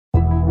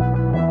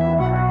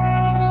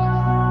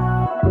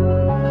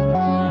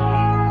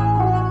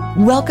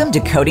Welcome to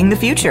Coding the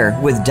Future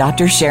with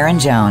Dr. Sharon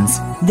Jones.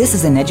 This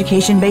is an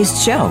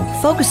education-based show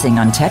focusing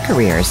on tech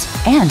careers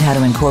and how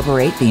to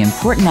incorporate the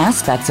important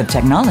aspects of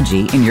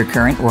technology in your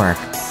current work.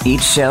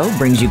 Each show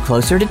brings you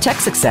closer to tech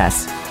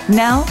success.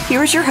 Now,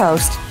 here's your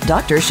host,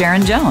 Dr.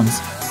 Sharon Jones.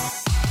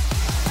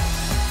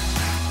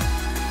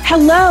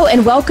 Hello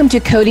and welcome to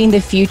Coding the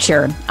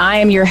Future. I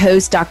am your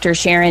host, Dr.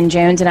 Sharon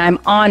Jones, and I'm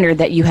honored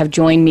that you have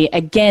joined me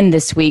again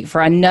this week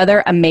for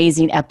another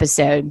amazing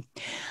episode.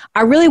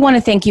 I really want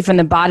to thank you from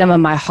the bottom of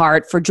my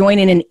heart for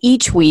joining in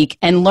each week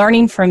and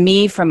learning from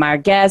me, from our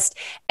guests,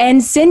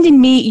 and sending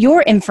me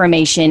your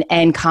information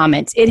and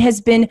comments. It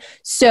has been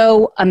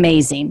so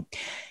amazing.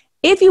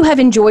 If you have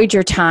enjoyed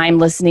your time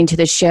listening to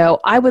the show,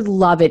 I would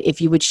love it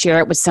if you would share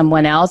it with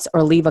someone else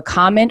or leave a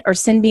comment or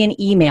send me an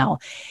email.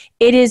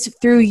 It is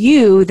through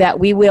you that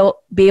we will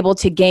be able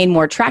to gain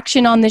more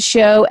traction on the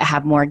show,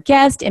 have more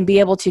guests, and be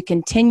able to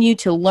continue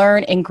to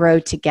learn and grow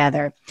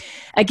together.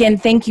 Again,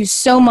 thank you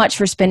so much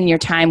for spending your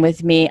time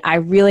with me. I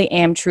really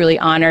am truly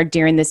honored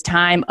during this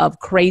time of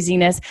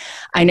craziness.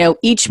 I know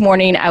each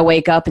morning I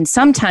wake up and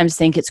sometimes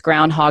think it's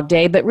Groundhog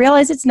Day, but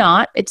realize it's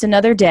not. It's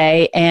another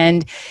day,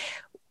 and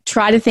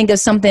try to think of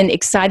something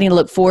exciting to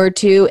look forward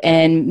to,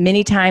 and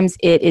many times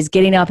it is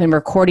getting up and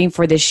recording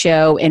for this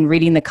show and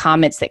reading the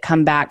comments that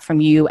come back from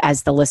you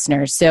as the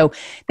listeners. So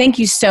thank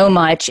you so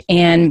much,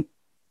 and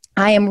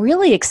I am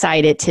really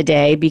excited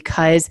today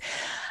because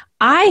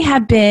I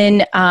have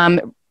been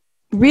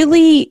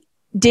really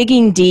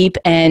digging deep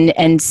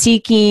and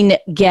seeking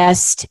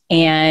guests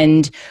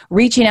and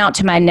reaching out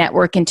to my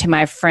network and to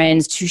my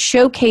friends to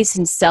showcase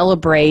and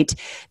celebrate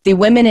the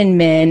women and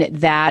men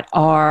that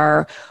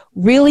are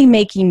really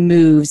making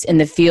moves in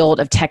the field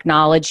of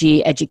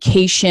technology,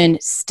 education,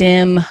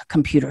 STEM,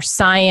 computer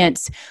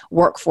science,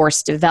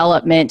 workforce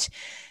development,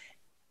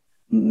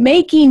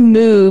 making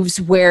moves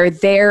where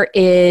there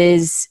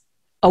is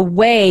a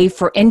way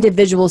for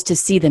individuals to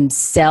see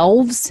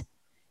themselves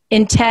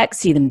in tech,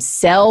 see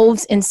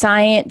themselves in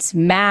science,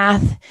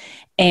 math,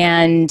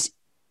 and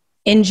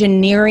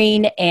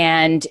engineering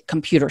and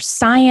computer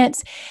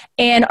science,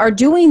 and are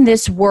doing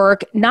this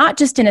work not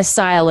just in a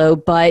silo,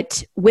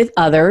 but with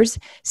others,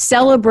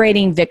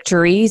 celebrating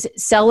victories,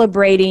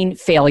 celebrating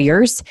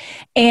failures,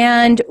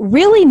 and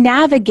really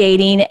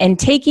navigating and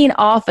taking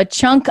off a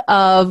chunk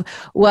of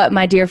what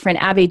my dear friend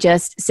Abi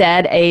just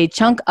said, a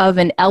chunk of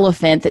an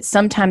elephant that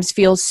sometimes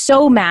feels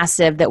so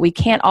massive that we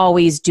can't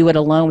always do it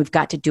alone. We've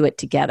got to do it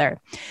together.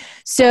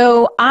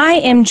 So I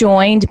am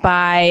joined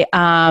by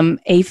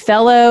a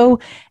fellow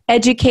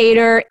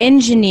educator,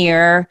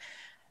 engineer,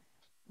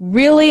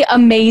 really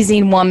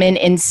amazing woman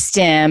in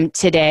STEM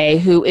today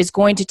who is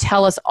going to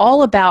tell us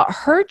all about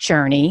her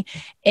journey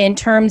in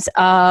terms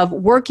of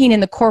working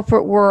in the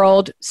corporate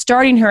world,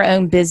 starting her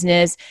own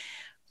business,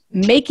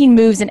 making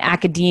moves in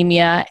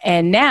academia,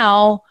 and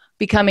now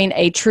becoming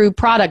a true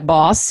product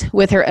boss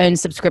with her own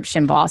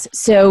subscription boss.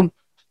 So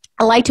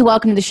I'd like to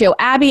welcome to the show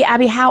Abi.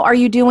 Abi, how are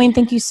you doing?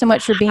 Thank you so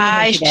much for being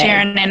here today. Hi,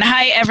 Sharon, and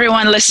hi,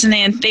 everyone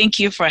listening. Thank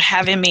you for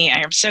having me.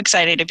 I am so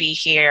excited to be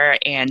here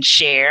and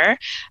share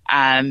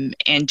and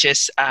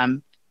just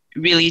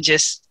really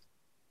just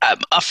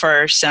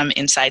offer some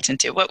insights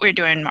into what we're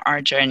doing in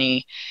our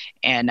journey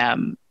and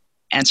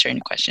answer any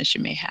questions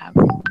you may have.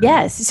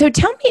 Yes. So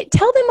tell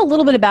them a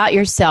little bit about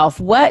yourself.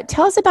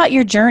 Tell us about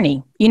your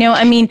journey. You know,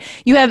 I mean,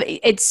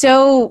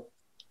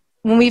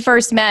 when we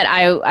first met,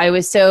 I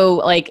was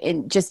so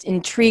just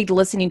intrigued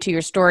listening to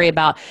your story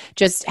about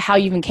just how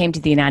you even came to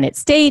the United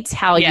States,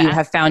 how you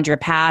have found your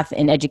path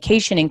in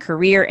education and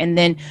career, and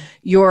then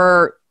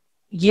your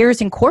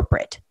years in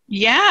corporate.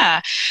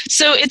 Yeah.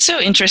 So it's so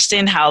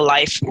interesting how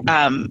life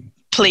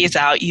plays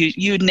out.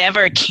 You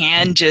never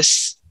can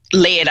just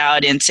lay it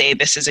out and say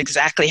this is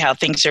exactly how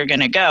things are going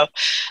to go.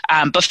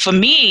 But for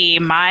me,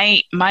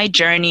 my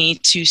journey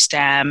to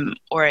STEM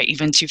or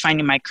even to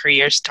finding my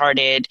career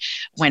started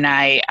when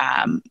I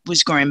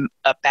was growing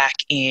up back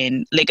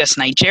in Lagos,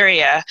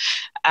 Nigeria,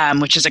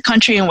 which is a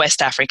country in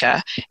West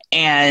Africa.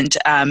 And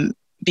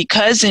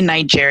because in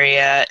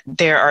Nigeria,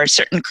 there are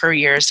certain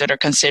careers that are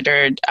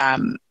considered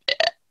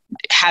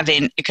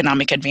having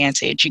economic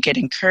advantage, you get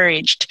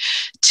encouraged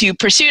to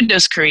pursue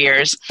those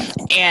careers.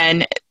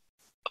 And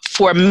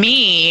for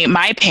me,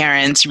 my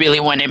parents really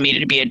wanted me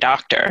to be a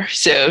doctor.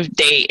 So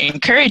they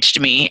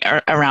encouraged me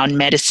around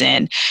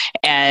medicine.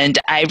 And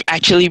I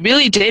actually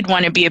really did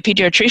want to be a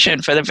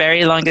pediatrician for the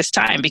very longest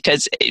time,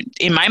 because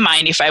in my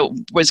mind, if I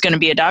was going to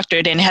be a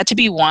doctor, then it had to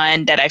be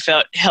one that I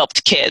felt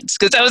helped kids,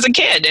 because I was a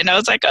kid and I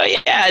was like, oh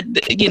yeah,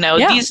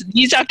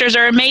 these doctors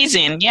are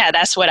amazing. Yeah,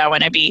 that's what I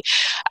want to be.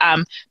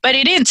 But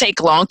it didn't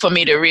take long for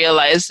me to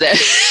realize that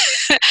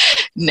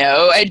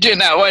no, I do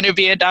not want to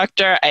be a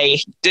doctor. I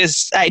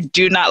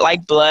do not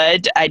like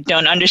blood. I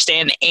don't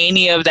understand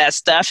any of that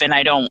stuff, and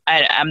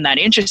I'm not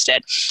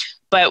interested.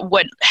 But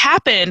what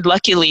happened,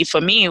 luckily for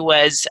me,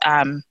 was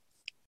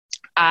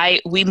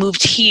we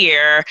moved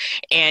here,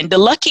 and the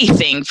lucky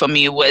thing for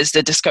me was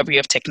the discovery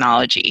of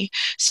technology.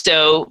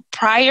 So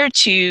prior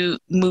to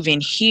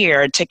moving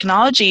here,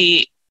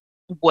 technology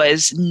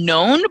was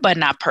known but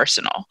not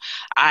personal.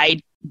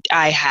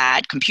 I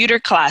had computer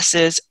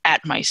classes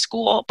at my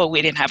school, but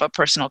we didn't have a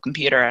personal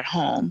computer at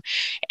home.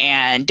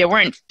 And there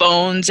weren't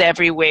phones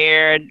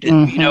everywhere,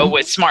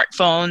 with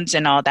smartphones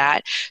and all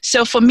that.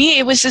 So for me,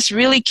 it was this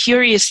really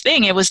curious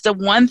thing. It was the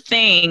one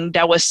thing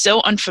that was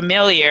so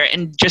unfamiliar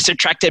and just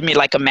attracted me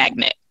like a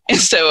magnet. And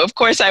so, of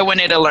course, I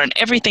wanted to learn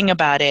everything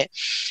about it.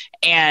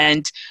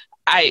 And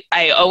I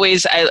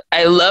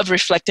love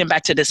reflecting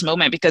back to this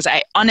moment because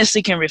I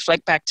honestly can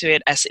reflect back to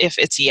it as if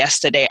it's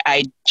yesterday.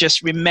 I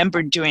just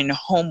remember doing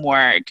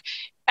homework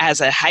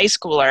as a high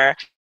schooler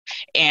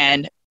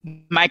and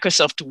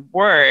Microsoft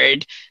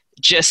Word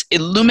just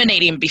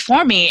illuminating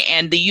before me,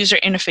 and the user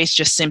interface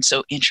just seemed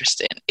so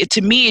interesting.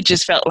 To me, it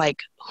just felt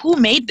like, who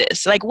made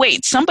this? Like,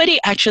 wait, somebody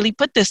actually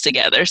put this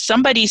together.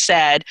 Somebody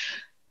said,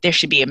 there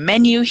should be a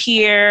menu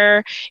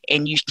here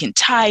and you can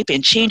type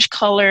and change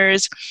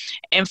colors.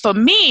 And for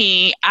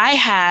me, I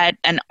had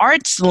an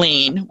arts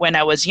lean when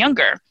I was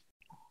younger.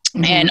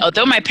 And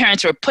although my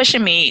parents were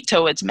pushing me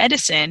towards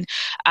medicine,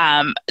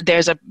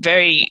 there's a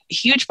very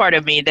huge part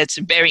of me that's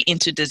very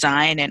into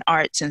design and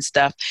arts and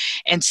stuff.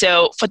 And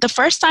so for the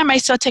first time, I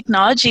saw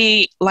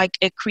technology like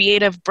a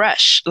creative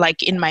brush.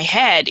 Like in my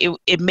head,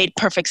 it made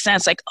perfect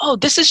sense. Like, oh,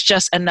 this is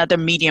just another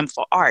medium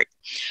for art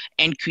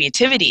and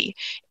creativity.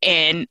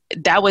 And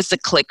that was the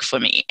click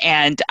for me.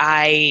 And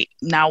I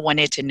now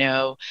wanted to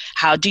know,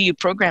 how do you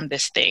program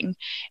this thing?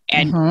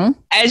 And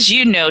as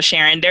you know,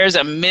 Sharon, there's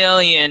a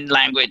million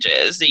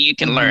languages that you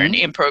can learn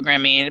in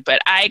programming,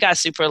 but I got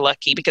super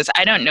lucky because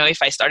I don't know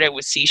if I started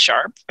with C#,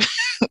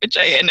 which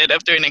I ended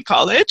up doing in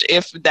college,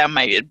 if that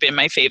might have been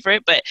my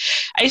favorite, but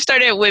I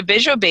started with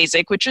Visual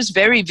Basic, which was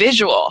very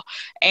visual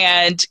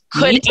and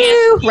could— Me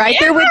too. Right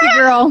there with you,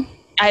 girl.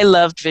 I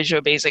loved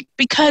Visual Basic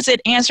because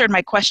it answered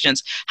my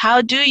questions.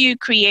 How do you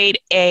create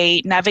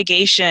a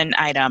navigation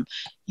item?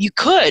 You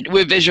could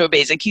with Visual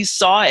Basic. You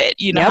saw it.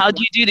 How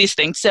do you do these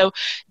things? So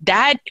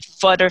that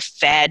further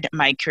fed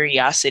my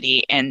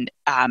curiosity and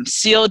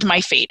sealed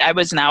my fate. I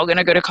was now going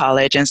to go to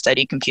college and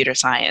study computer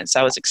science.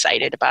 I was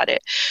excited about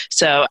it.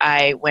 So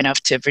I went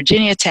off to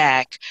Virginia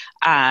Tech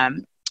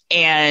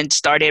and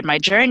started my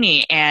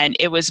journey. And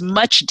it was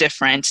much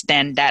different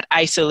than that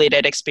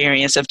isolated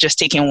experience of just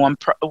taking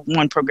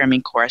one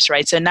programming course,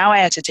 right? So now I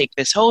had to take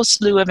this whole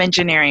slew of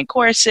engineering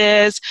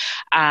courses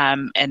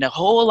and a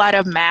whole lot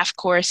of math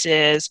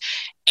courses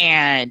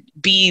and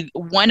be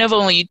one of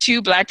only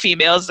 2 Black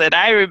females that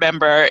I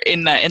remember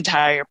in the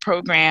entire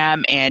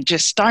program, and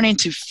just starting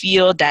to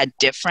feel that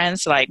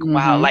difference. Like,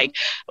 wow, like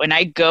when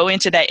I go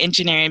into that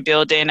engineering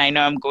building, I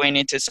know I'm going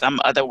into some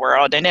other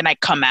world. And then I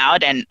come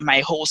out and my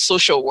whole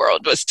social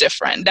world was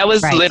different. That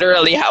was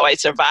literally how I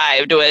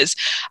survived. Was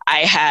I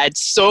had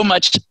so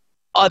much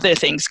other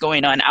things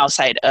going on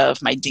outside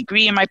of my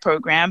degree and my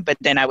program, but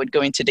then I would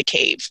go into the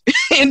cave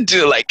and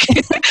do like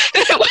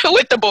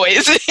with the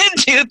boys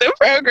and do the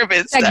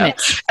programming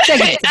stuff.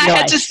 I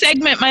had to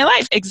segment my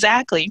life.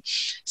 Exactly.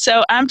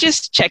 So I'm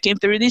just checking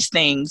through these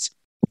things.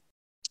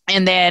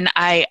 And then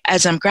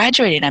as I'm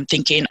graduating, I'm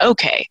thinking,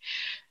 okay,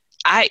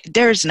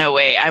 there's no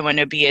way I want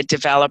to be a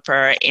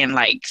developer and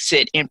like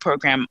sit and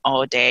program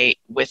all day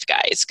with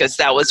guys, because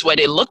that was what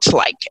it looked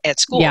like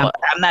at school. Yeah.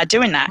 I'm not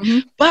doing that.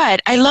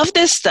 But I love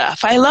this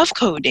stuff. I love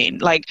coding.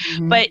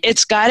 But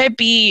it's got to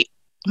be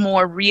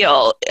more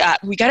real.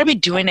 We got to be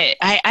doing it.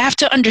 I have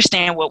to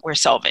understand what we're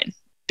solving,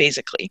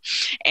 basically.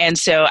 And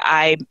so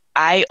I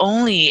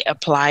only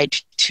applied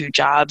to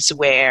jobs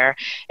where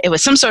it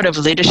was some sort of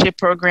leadership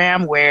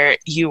program where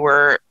you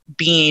were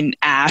being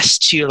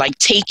asked to like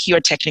take your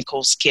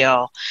technical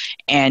skill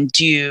and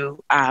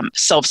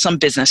solve some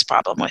business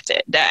problem with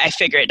it. That I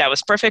figured that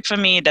was perfect for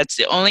me. That's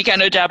the only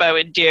kind of job I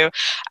would do.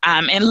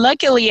 And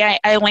luckily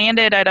I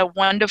landed at a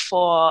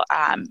wonderful,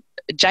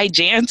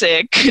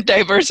 gigantic,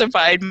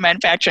 diversified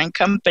manufacturing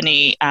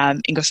company,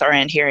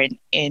 Ingersoll-Rand here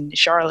in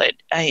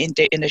Charlotte, in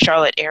the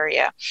Charlotte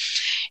area.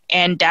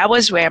 And that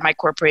was where my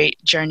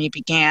corporate journey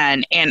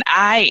began. And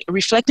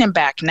reflecting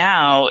back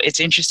now,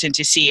 it's interesting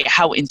to see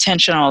how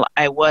intentional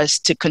I was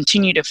to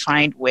continue to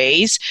find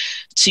ways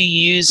to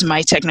use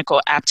my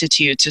technical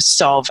aptitude to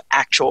solve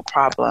actual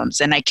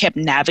problems. And I kept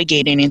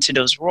navigating into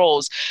those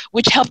roles,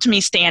 which helped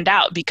me stand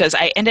out because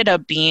I ended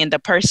up being the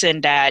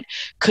person that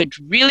could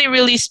really,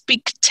 really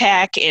speak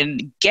tech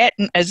and get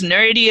as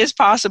nerdy as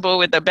possible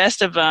with the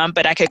best of them,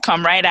 but I could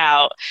come right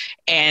out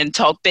and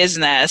talk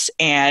business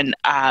and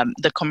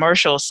the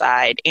commercial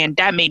side. And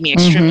that made me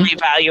extremely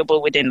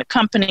valuable within the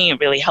company. It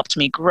really helped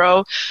me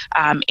grow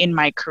in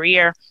my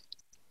career.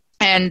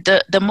 And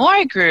the more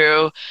I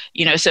grew,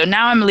 so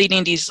now I'm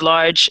leading these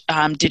large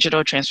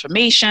digital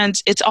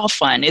transformations. It's all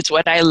fun. It's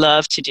what I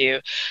love to do.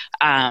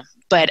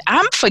 But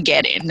I'm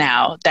forgetting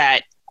now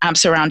that I'm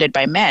surrounded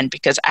by men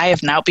because I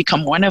have now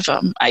become one of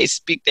them. I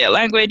speak their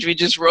language. We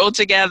just roll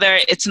together.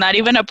 It's not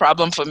even a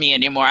problem for me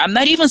anymore. I'm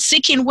not even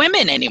seeking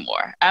women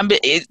anymore.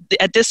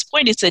 At this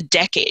point, it's a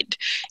decade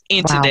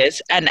into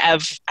this, and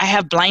I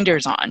have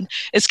blinders on.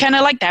 It's kind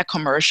of like that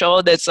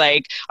commercial that's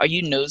like, "Are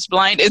you nose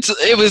blind?"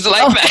 It was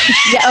like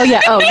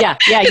that.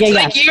 Yeah.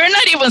 Like you're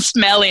not even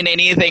smelling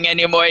anything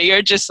anymore.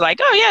 You're just like,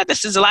 "Oh yeah,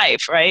 this is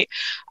life," right?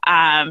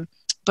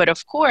 But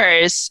of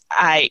course,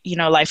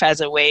 life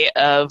has a way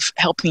of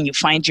helping you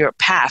find your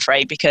path,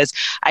 right? Because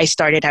I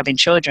started having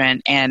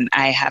children and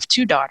I have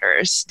two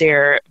daughters.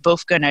 They're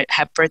both going to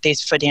have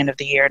birthdays for the end of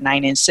the year,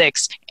 9 and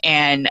 6.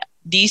 And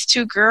these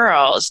two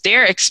girls,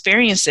 their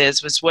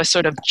experiences was what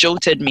sort of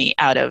jolted me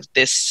out of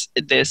this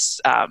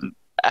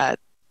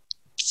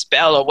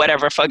spell or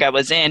whatever fuck I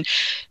was in.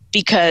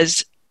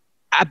 Because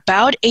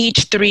about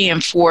age 3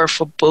 and 4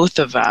 for both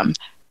of them,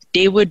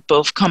 they would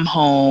both come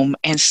home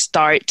and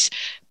start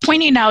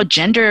pointing out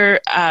gender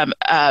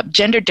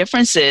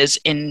differences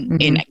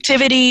in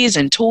activities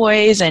and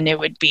toys, and it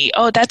would be,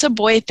 "Oh, that's a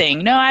boy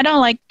thing. No, I don't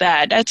like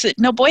that.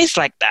 No, boys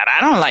like that. I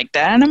don't like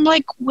that." And I'm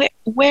like,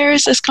 where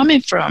is this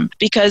coming from?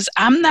 Because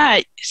I'm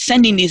not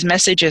sending these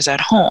messages at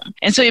home.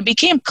 And so it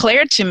became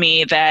clear to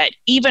me that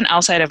even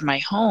outside of my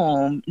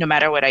home, no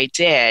matter what I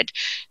did,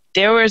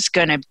 there was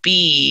going to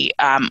be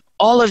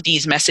all of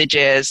these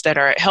messages that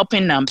are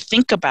helping them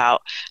think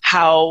about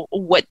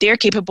what they're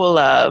capable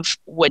of,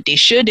 what they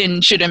should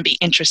and shouldn't be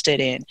interested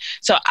in.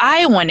 So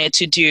I wanted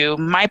to do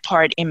my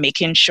part in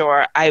making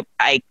sure I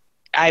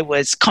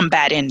was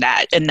combating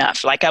that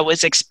enough, like I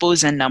was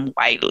exposing them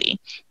widely.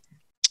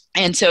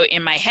 And so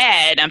in my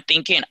head, I'm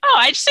thinking,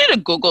 I just need to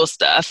Google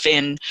stuff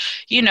and,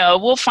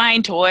 we'll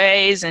find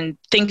toys and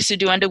things to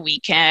do on the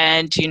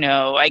weekend.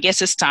 I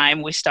guess it's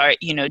time we start,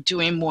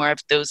 doing more of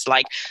those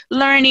like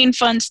learning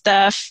fun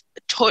stuff.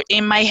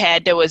 In my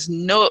head,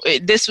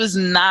 this was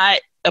not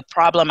a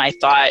problem I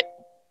thought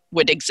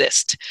would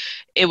exist.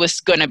 It was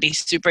going to be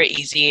super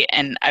easy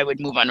and I would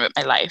move on with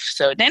my life.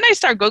 So then I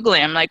start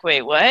Googling. I'm like,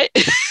 wait, what?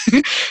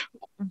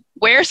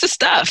 Where's the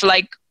stuff?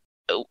 Like,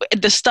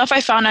 the stuff I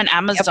found on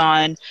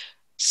Amazon,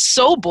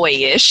 so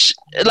boyish,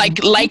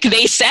 like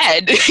they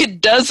said,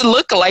 it does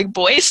look like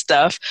boy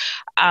stuff.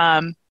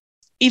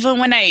 Even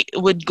when I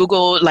would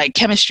Google like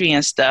chemistry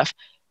and stuff,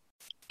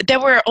 there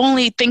were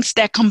only things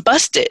that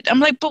combusted. I'm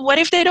like, but what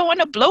if they don't want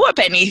to blow up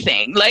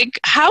anything? Like,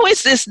 how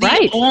is this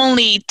the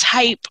only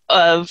type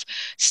of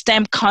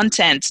STEM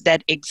content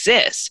that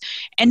exists?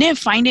 And then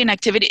finding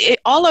activity,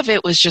 all of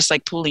it was just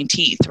like pulling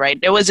teeth, right?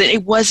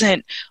 It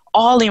wasn't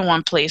all in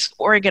one place,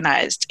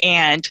 organized.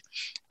 And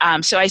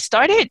so I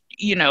started,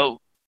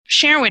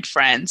 sharing with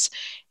friends,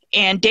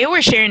 and they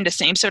were sharing the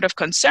same sort of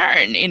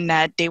concern in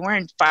that they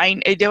weren't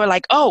they were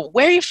like, "Oh,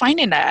 where are you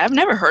finding that? I've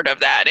never heard of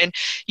that." And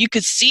you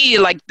could see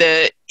like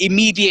the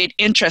immediate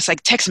interest,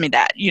 like, "Text me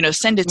that,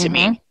 send it to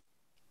me."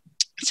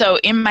 So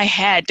in my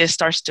head, this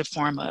starts to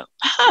form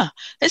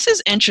this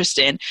is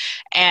interesting.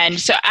 And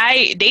so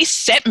they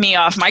set me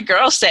off, my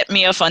girls set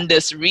me off on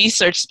this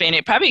research spin.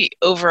 It probably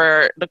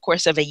over the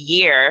course of a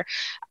year,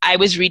 I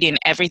was reading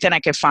everything I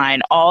could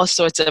find, all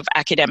sorts of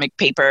academic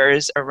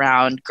papers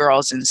around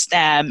girls in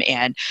STEM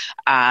and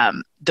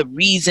the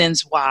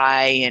reasons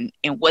why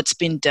and what's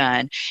been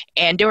done.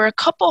 And there were a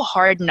couple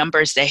hard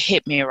numbers that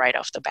hit me right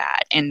off the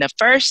bat. And the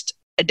first,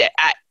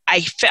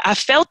 I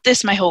felt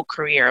this my whole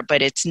career,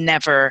 but it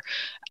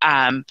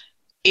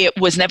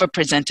was never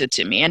presented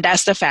to me. And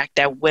that's the fact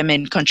that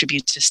women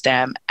contribute to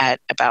STEM at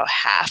about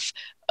half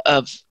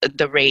of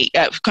the rate,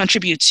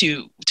 contribute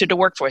to the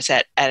workforce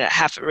at a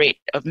half a rate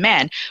of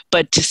men,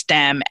 but to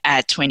STEM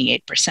at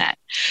 28%.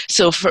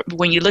 So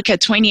when you look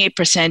at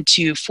 28%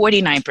 to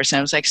 49%,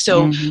 I was like,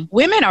 so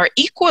women are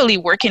equally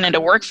working in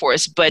the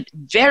workforce, but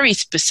very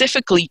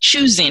specifically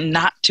choosing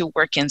not to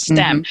work in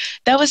STEM.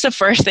 That was the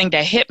first thing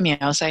that hit me.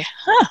 I was like,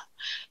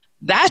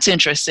 that's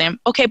interesting.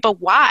 Okay,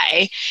 but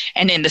why?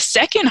 And then the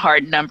second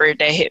hard number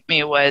that hit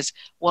me was,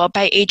 well,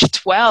 by age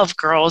 12,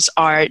 girls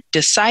are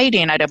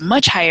deciding at a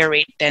much higher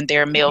rate than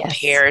their male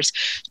peers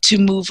to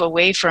move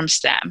away from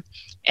STEM.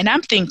 And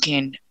I'm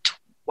thinking,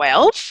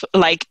 12?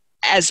 Like,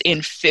 as in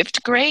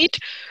 5th grade?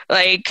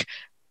 Like,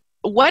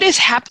 what is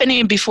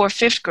happening before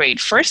 5th grade?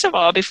 First of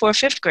all, before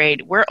 5th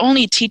grade, we're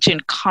only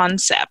teaching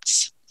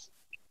concepts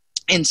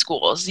in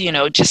schools,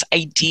 just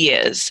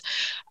ideas.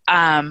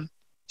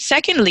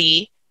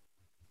 Secondly,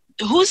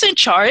 who's in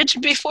charge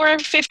before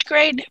 5th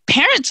grade?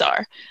 Parents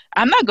are.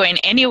 I'm not going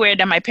anywhere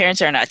that my parents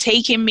are not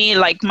taking me.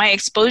 Like, my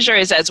exposure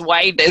is as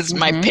wide as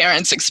my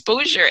parents'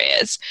 exposure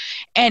is.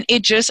 And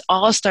it just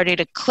all started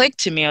to click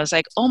to me. I was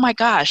like, oh my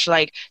gosh,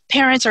 like,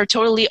 parents are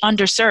totally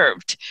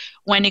underserved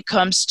when it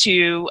comes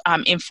to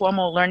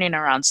informal learning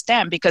around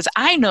STEM, because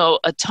I know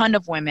a ton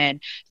of women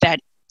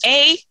that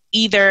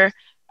either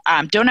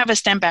don't have a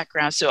STEM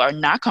background, so are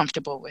not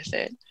comfortable with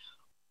it,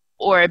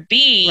 or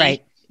B,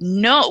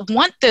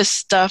 want this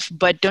stuff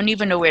but don't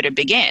even know where to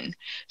begin.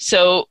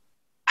 So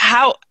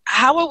how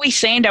how are we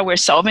saying that we're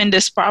solving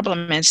this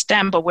problem in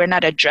STEM, but we're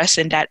not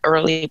addressing that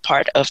early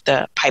part of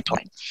the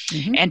pipeline?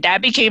 Mm-hmm. And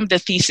that became the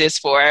thesis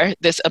for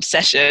this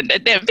obsession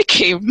that then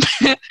became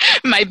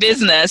my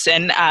business.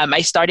 And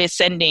I started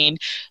sending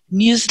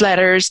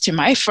newsletters to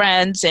my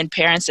friends and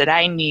parents that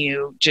I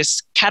knew,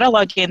 just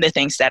cataloging the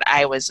things that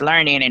I was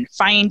learning and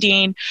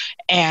finding,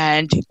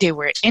 and they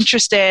were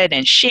interested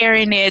in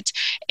sharing it.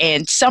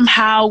 And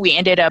somehow we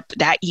ended up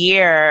that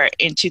year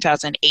in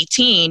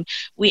 2018,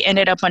 we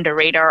ended up on the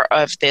radar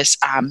of this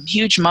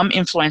huge mom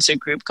influencer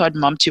group called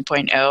Mom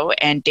 2.0,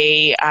 and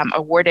they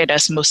awarded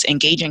us most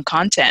engaging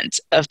content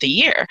of the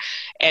year.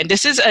 And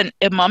this is a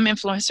mom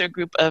influencer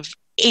group of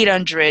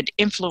 800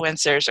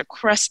 influencers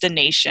across the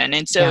nation.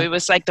 And so it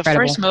was like the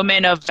first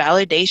moment of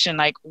validation,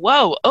 like,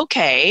 whoa,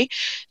 okay,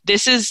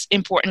 this is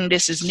important,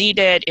 this is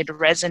needed, it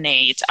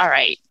resonates. All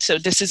right, so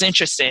this is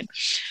interesting.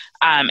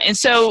 And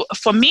so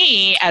for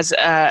me, as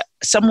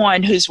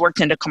someone who's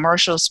worked in the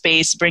commercial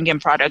space, bringing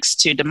products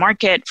to the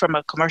market from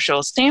a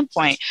commercial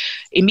standpoint,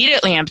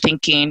 immediately I'm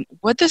thinking,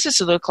 what does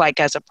this look like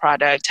as a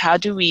product? How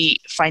do we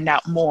find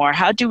out more?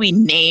 How do we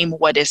name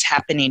what is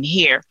happening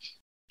here?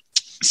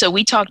 So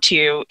we talked to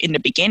you in the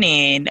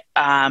beginning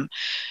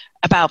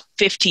about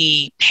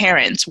 50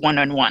 parents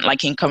one-on-one,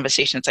 like in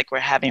conversations like we're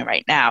having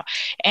right now.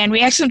 And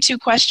we asked them two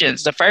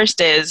questions. The first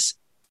is,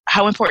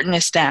 how important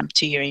is STEM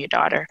to you and your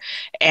daughter?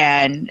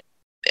 And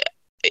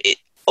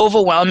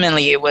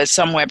overwhelmingly, it was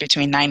somewhere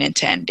between 9 and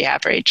 10, the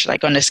average,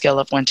 like on a scale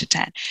of 1 to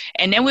 10.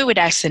 And then we would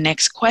ask the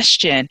next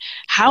question,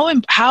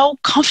 how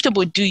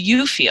comfortable do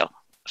you feel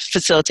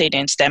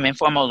facilitating STEM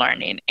informal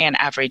learning? And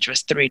average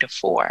was 3 to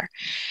 4.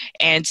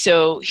 And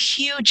so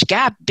huge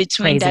gap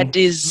between that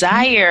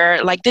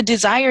desire, like the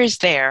desire is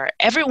there.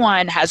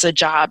 Everyone has a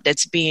job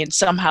that's being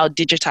somehow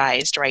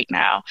digitized right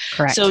now.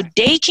 Correct. So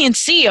they can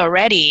see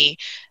already,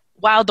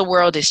 while the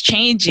world is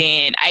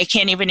changing, I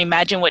can't even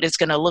imagine what it's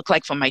going to look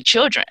like for my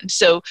children.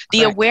 So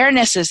the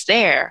awareness is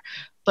there,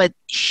 but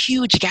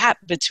huge gap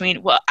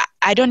between, well,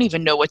 I don't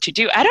even know what to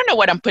do. I don't know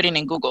what I'm putting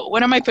in Google.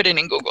 What am I putting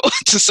in Google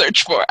to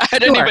search for? I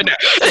don't even know.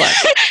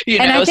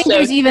 And I think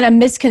there's even a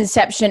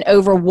misconception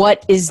over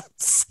what is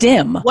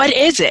STEM. What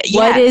is it?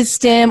 What is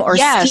STEM or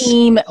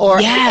STEAM? Or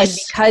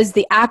because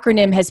the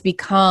acronym has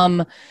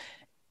become,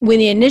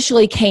 when it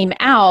initially came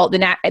out,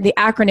 the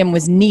acronym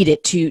was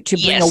needed to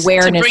bring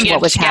awareness to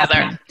what was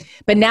happening.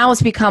 But now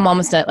it's become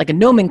almost like a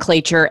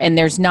nomenclature, and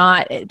there's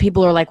not,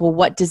 people are like, well,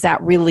 what does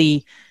that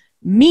really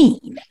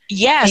mean?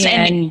 Yes.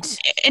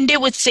 And they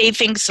would say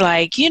things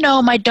like,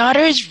 my daughter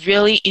is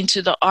really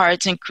into the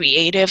arts and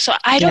creative, so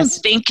I don't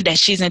think that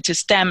she's into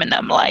STEM. And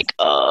I'm like,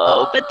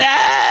 but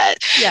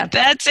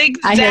that's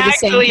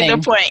exactly the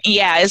point.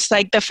 Yeah. It's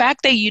like the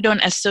fact that you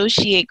don't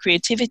associate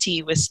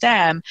creativity with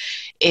STEM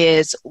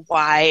is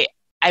why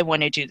I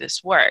want to do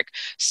this work.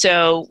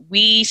 So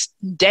we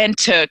then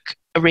took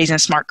Raising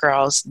Smart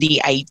Girls,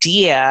 the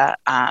idea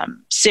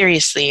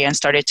seriously, and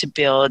started to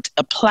build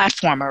a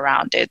platform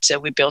around it. So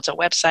we built a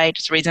website,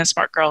 it's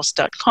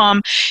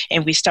raisingsmartgirls.com,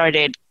 and we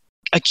started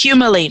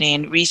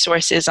accumulating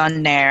resources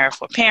on there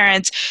for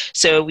parents.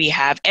 So we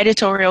have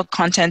editorial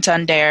content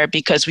on there,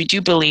 because we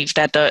do believe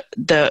that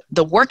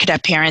the work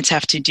that parents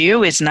have to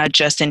do is not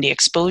just in the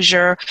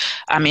exposure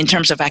in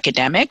terms of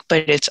academic,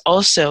 but it's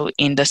also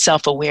in the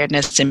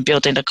self-awareness and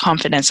building the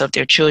confidence of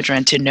their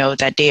children to know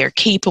that they are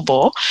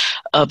capable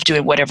of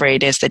doing whatever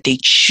it is that they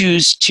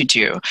choose to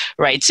do,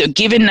 right? So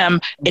giving them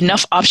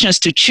enough options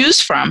to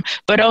choose from,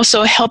 but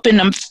also helping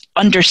them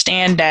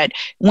understand that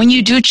when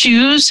you do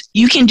choose,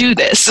 you can do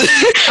this.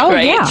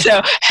 Right? Yeah.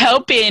 So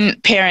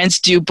helping parents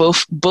do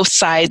both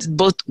sides,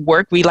 both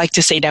work. We like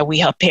to say that we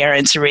help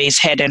parents raise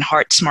head and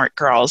heart smart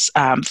girls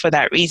for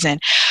that reason.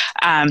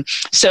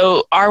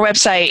 So our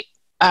website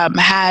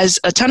has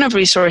a ton of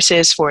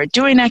resources for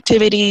doing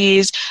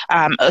activities,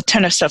 a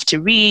ton of stuff to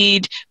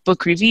read,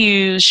 book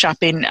reviews,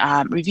 shopping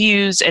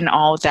reviews, and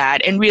all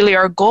that. And really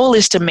our goal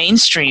is to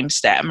mainstream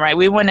STEM, right?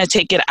 We want to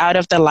take it out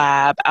of the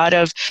lab, out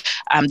of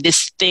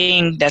this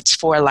thing that's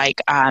for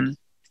like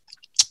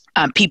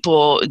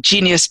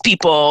genius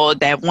people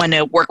that want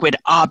to work with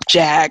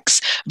objects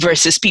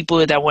versus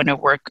people that want to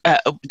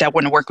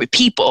work with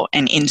people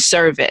and in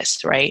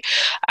service, right?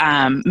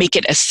 Make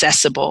it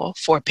accessible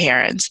for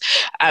parents.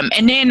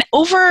 And then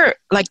over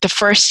like the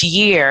first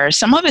year,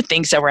 some of the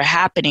things that were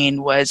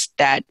happening was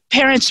that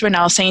parents were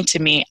now saying to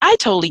me, I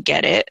totally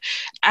get it.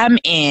 I'm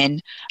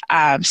in.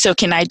 So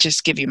can I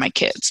just give you my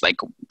kids? Like,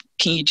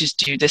 can you just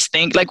do this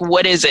thing? Like,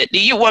 what is it? Do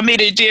you want me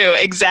to do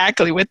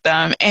exactly with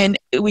them? And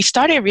we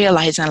started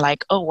realizing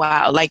like, oh,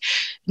 wow, like,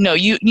 no,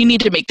 you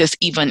need to make this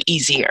even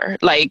easier.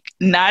 Like,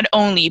 not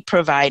only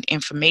provide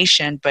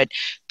information, but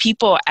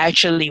people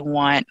actually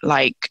want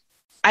like,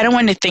 I don't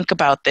want to think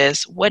about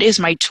this. What is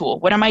my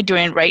tool? What am I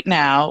doing right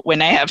now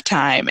when I have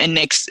time, and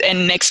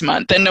next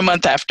month and the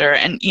month after?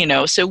 And,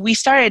 so we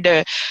started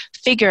to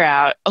figure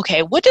out,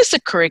 okay, what does the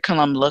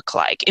curriculum look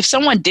like? If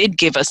someone did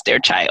give us their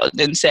child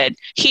and said,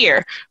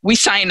 here, we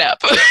sign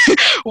up,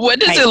 what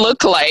does it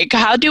look like?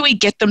 How do we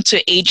get them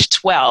to age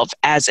 12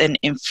 as an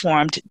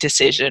informed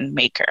decision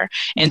maker?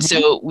 And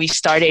so we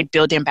started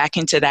building back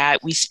into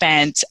that. We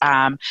spent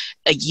a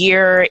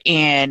year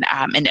in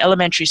an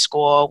elementary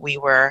school. We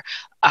were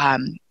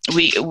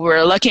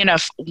lucky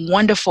enough,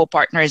 wonderful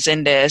partners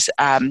in this.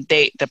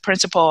 The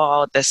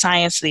principal, the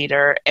science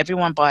leader,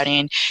 everyone bought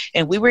in,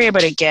 and we were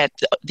able to get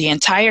the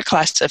entire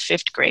class of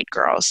fifth grade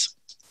girls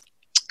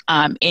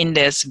in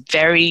this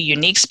very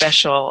unique,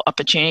 special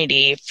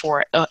opportunity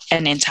for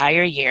an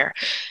entire year,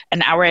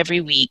 an hour every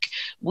week.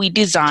 We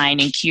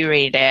designed and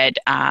curated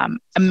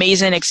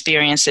amazing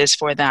experiences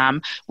for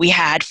them. We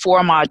had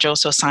 4 modules,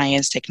 so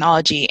science,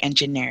 technology,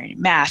 engineering,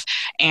 math.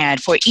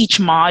 And for each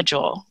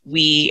module,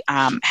 we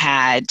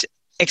had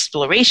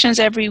explorations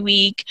every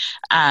week.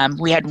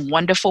 We had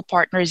wonderful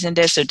partners in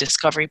this. So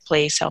Discovery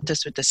Place helped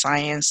us with the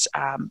science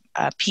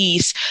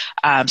piece.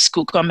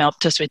 Schoolcom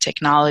helped us with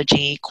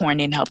technology.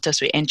 Corning helped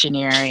us with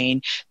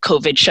engineering.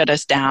 COVID shut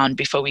us down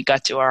before we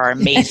got to our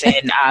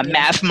amazing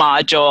math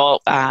module,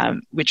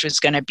 which was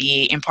going to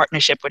be in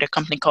partnership with a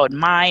company called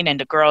Mine. And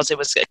the girls, it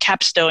was a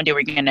capstone. They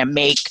were going to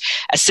make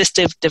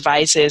assistive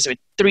devices with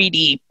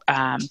 3D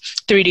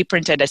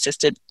printed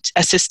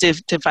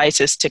assistive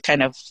devices to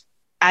kind of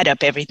add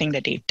up everything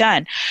that they've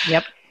done.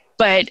 Yep.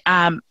 But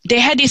they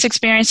had these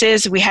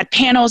experiences. We had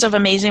panels of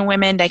amazing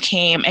women that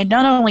came. And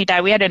not only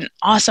that, we had an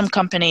awesome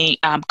company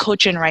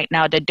coaching right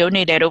now that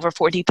donated over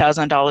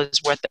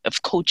 $40,000 worth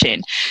of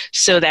coaching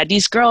so that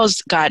these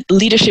girls got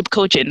leadership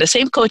coaching. The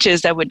same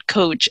coaches that would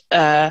coach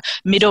a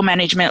middle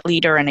management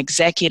leader and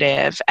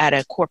executive at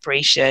a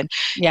corporation.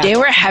 Yeah, they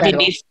were having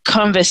these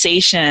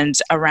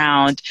conversations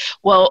around,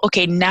 well,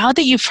 okay, now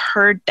that you've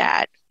heard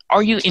that,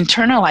 are you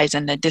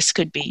internalizing that this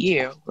could be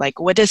you? Like,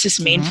 what does this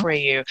mean for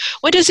you?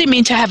 What does it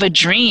mean to have a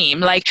dream?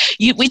 Like,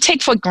 we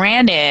take for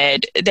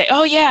granted that,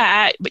 oh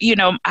yeah,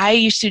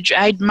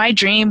 my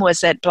dream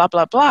was that blah,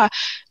 blah, blah.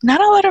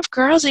 Not a lot of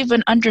girls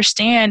even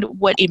understand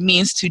what it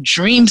means to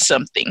dream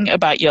something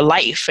about your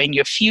life and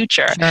your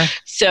future. Sure.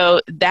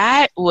 So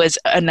that was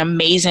an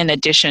amazing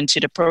addition to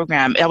the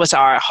program. That was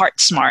our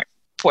Heart Smart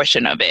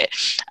portion of it.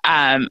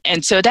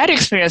 And so that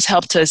experience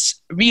helped us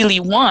really,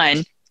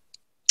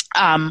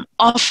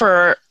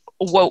 offer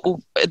what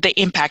the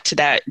impact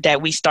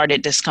that we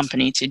started this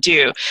company to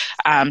do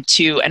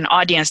to an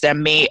audience that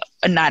may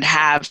not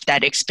have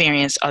that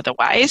experience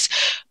otherwise.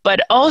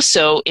 But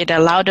also it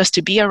allowed us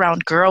to be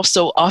around girls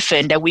so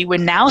often that we were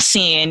now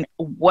seeing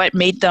what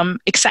made them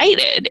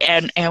excited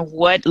and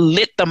what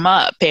lit them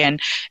up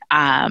and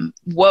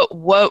what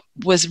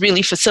was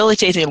really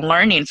facilitating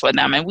learning for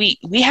them. And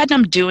we had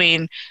them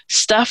doing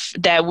stuff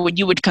that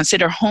you would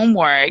consider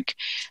homework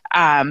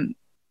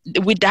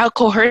without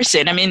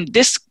coercion. I mean,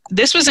 this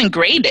wasn't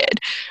graded,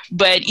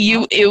 but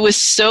it was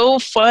so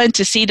fun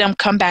to see them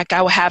come back.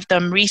 I would have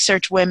them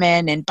research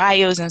women and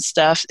bios and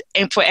stuff,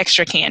 and for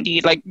extra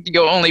candy, like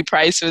your only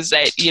price was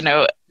that,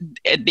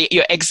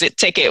 your exit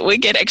ticket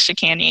would get extra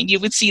candy, and you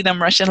would see them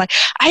rushing like,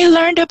 I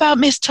learned about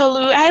Miss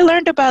Tolu, I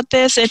learned about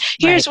this, and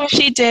here's what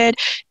she did.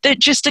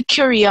 Just the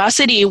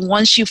curiosity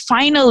once you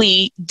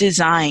finally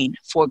design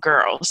for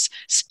girls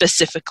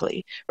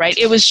specifically, right?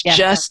 It was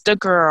just the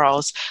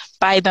girls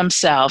by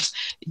themselves.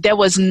 There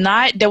was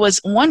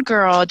one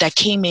girl that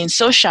came in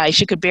so shy,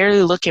 she could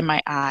barely look in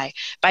my eye.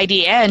 By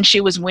the end, she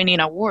was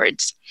winning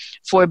awards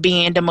for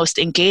being the most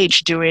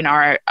engaged during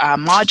our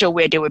module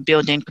where they were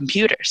building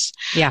computers.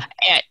 Yeah.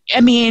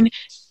 I mean,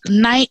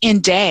 night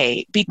and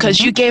day, because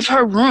you gave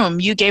her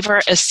room, you gave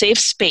her a safe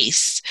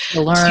space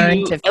to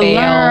learn,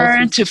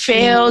 to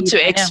fail,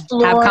 to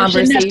explore. Have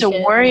conversations. She didn't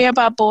have to worry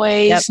about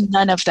boys,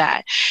 none of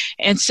that.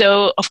 And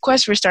so, of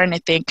course, we're starting to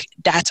think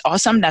that's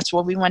awesome. That's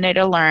what we wanted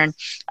to learn.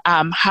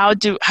 How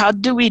do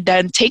we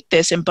then take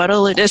this and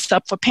bottle this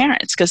up for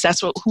parents? Because that's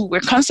who we're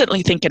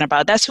constantly thinking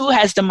about. That's who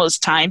has the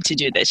most time to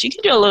do this. You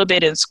can do a little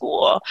bit in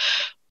school,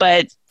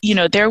 but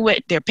they're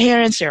with their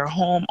parents, they're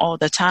home all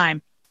the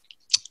time.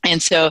 And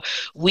so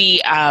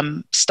we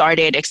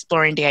started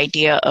exploring the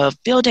idea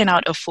of building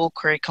out a full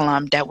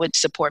curriculum that would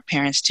support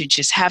parents to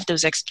just have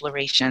those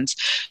explorations.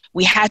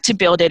 We had to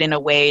build it in a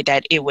way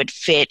that it would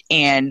fit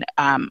in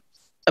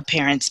a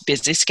parent's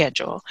busy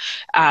schedule,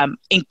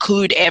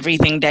 include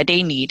everything that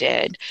they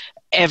needed,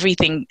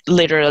 everything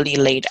literally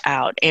laid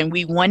out. And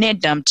we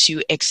wanted them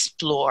to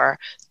explore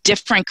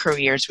different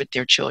careers with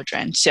their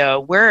children.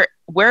 So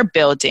we're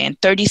building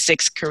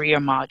 36 career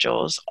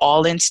modules,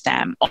 all in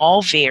STEM,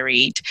 all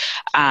varied.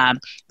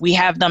 We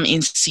have them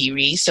in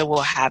series. So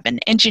we'll have an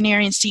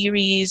engineering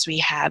series. We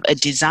have a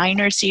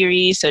designer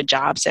series, so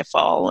jobs that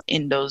fall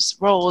in those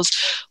roles.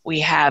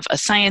 We have a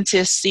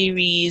scientist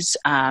series,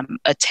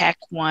 a tech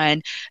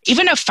one,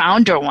 even a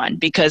founder one,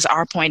 because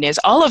our point is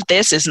all of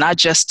this is not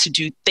just to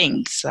do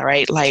things, all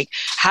right? Like,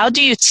 how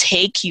do you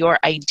take your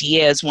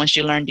ideas once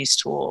you learn these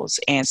tools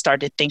and start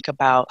to think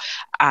about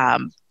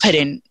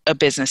putting a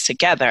business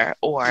together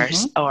or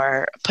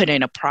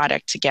putting a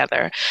product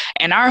together?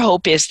 And our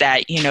hope is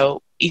that,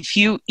 if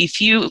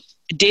you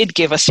did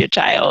give us your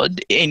child,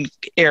 in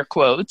air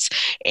quotes,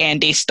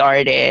 and they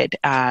started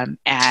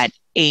at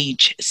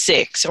age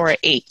 6 or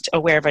 8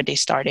 or wherever they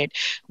started,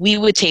 we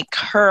would take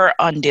her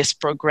on this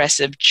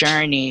progressive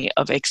journey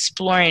of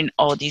exploring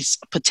all these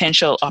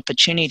potential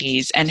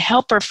opportunities and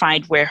help her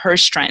find where her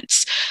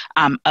strengths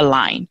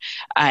align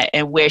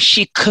and where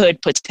she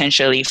could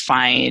potentially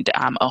find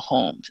a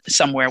home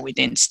somewhere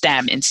within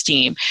STEM and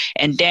STEAM.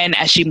 And then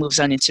as she moves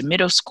on into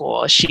middle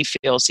school, she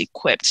feels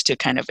equipped to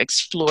kind of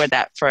explore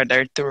that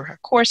further through her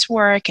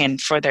coursework and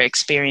further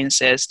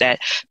experiences that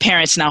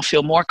parents now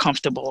feel more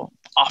comfortable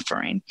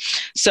offering.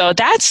 So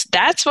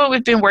that's what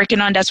we've been working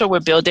on. That's what we're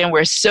building.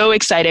 We're so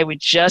excited. We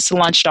just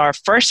launched our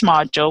first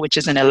module, which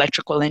is an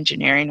electrical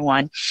engineering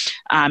one.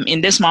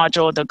 In this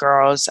module, the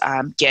girls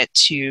get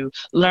to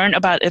learn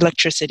about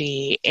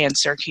electricity and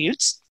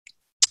circuits.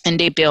 And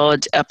they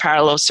build a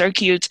parallel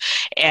circuit,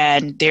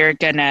 and they're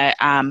gonna,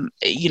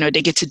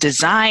 they get to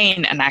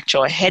design an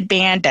actual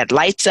headband that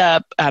lights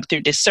up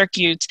through the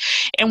circuits.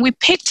 And we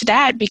picked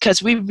that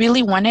because we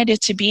really wanted it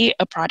to be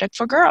a product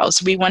for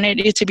girls. We wanted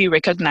it to be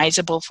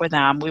recognizable for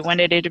them. We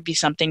wanted it to be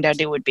something that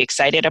they would be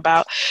excited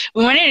about.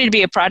 We wanted it to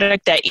be a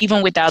product that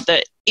even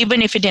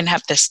if it didn't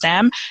have the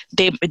STEM,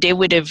 they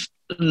would have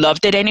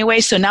loved it anyway.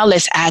 So now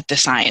let's add the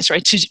science,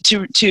 right?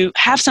 To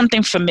have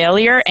something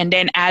familiar and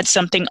then add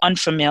something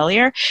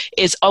unfamiliar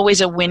is always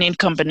a winning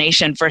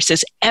combination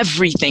versus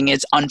everything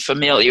is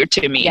unfamiliar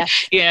to me.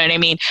 Yes. You know what I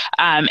mean?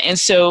 And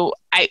so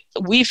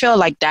we feel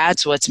like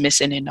that's what's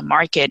missing in the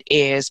market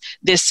is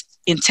this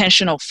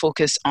intentional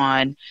focus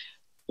on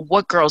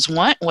what girls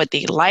want, what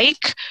they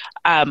like.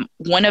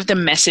 One of the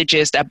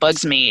messages that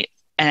bugs me,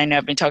 and I know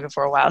I've been talking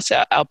for a while,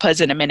 so I'll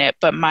pause in a minute,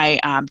 but my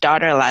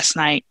daughter last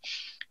night,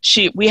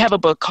 we have a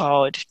book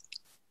called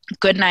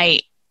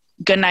Goodnight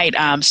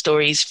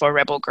Stories for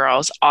Rebel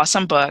Girls.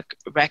 Awesome book,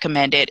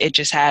 recommend it. It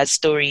just has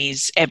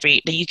stories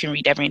that you can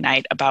read every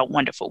night about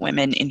wonderful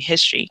women in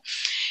history.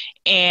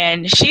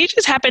 And she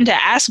just happened to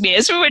ask me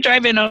as we were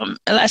driving home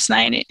last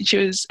night. She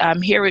was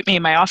here with me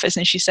in my office,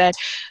 and she said,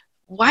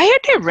 "Why are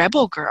there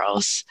rebel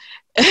girls?"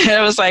 And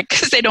I was like,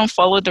 "Because they don't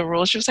follow the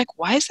rules." She was like,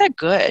 "Why is that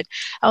good?"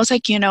 I was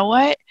like, "You know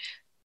what?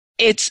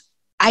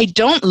 I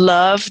don't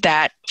love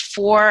that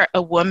for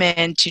a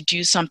woman to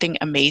do something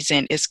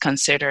amazing is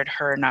considered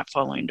her not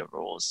following the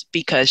rules,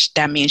 because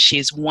that means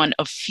she's one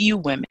of few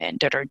women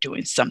that are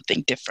doing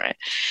something different.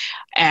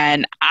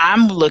 And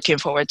I'm looking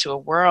forward to a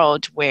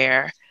world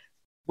where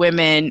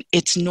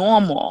it's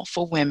normal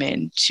for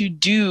women to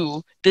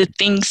do the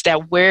things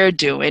that we're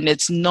doing.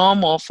 It's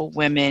normal for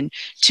women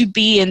to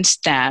be in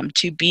STEM,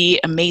 to be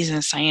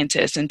amazing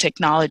scientists and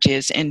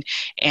technologists and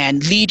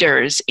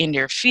leaders in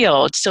their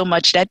field, so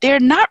much that they're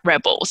not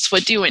rebels for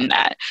doing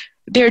that.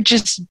 They're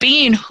just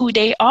being who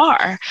they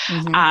are.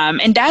 Mm-hmm.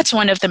 And that's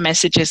one of the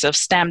messages of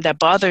STEM that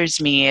bothers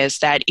me, is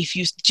that if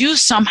you do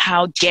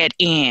somehow get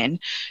in,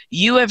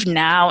 you have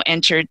now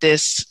entered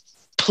this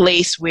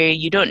place where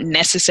you don't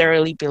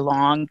necessarily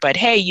belong, but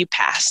hey, you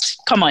passed,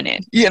 come on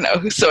in,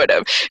 sort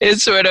of.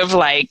 It's sort of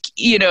like,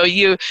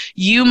 you've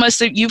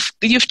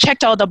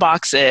checked all the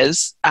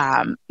boxes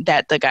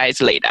that the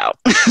guys laid out,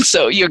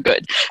 so you're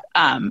good.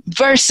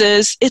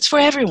 Versus it's for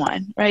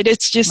everyone, right?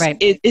 It's just right.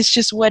 It's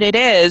just what it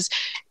is.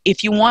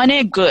 If you want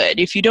it, good.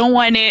 If you don't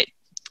want it,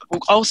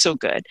 also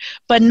good.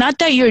 But not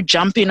that you're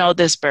jumping all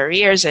these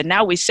barriers and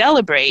now we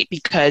celebrate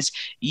because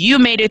you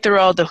made it through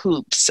all the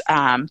hoops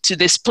to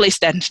this place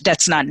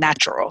that's not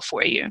natural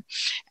for you.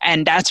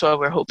 And that's what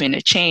we're hoping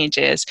to change,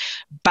 is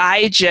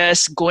by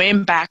just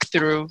going back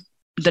through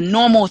the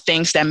normal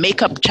things that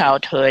make up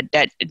childhood,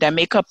 that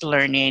make up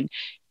learning,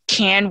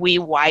 can we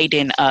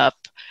widen up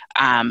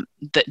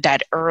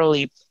that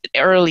early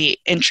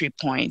entry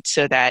point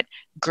so that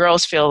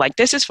girls feel like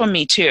this is for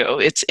me too.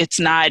 It's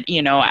not,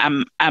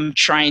 I'm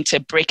trying to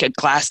break a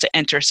glass to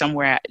enter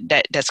somewhere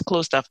that's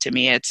closed off to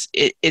me.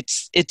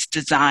 It's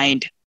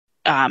designed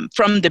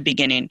from the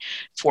beginning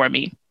for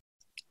me.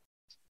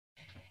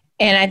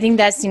 And I think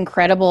that's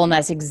incredible, and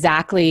that's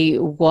exactly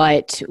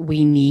what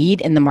we need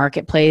in the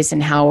marketplace,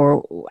 and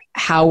how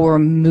we're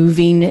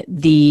moving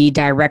the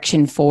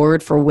direction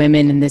forward for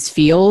women in this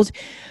field.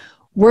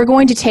 We're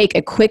going to take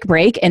a quick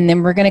break, and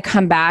then we're going to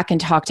come back and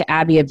talk to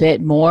Abi a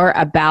bit more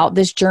about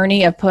this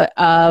journey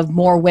of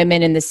more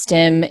women in the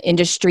STEM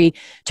industry,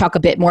 talk a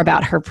bit more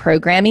about her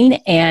programming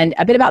and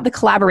a bit about the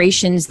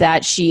collaborations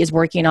that she is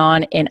working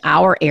on in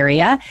our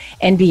area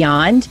and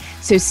beyond.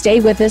 So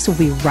stay with us. We'll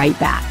be right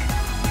back.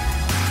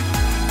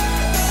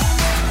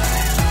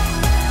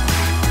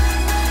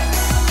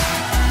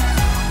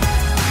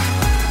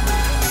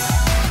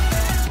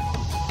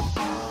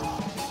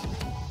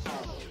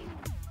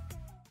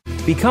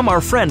 Become our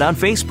friend on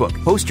Facebook.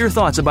 Post your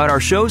thoughts about our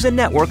shows and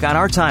network on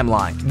our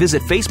timeline.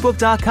 Visit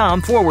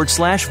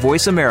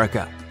facebook.com/Voice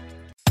America.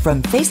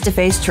 From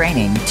face-to-face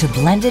training to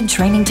blended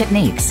training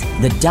techniques,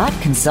 the DOT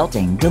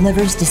Consulting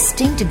delivers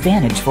distinct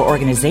advantage for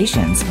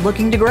organizations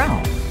looking to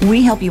grow.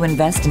 We help you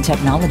invest in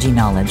technology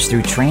knowledge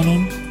through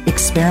training,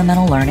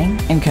 experimental learning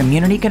and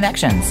community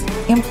connections,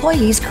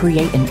 employees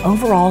create an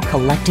overall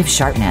collective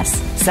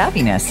sharpness,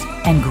 savviness,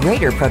 and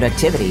greater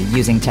productivity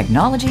using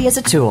technology as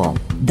a tool,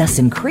 thus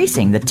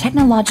increasing the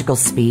technological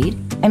speed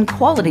and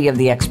quality of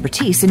the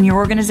expertise in your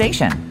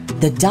organization.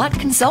 The Dot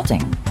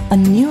Consulting, a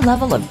new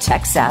level of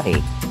tech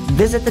savvy.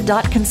 Visit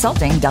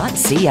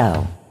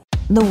thedotconsulting.co.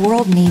 The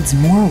world needs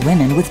more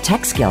women with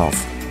tech skills.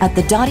 At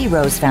the Dottie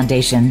Rose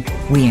Foundation,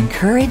 we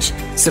encourage,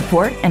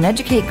 support, and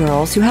educate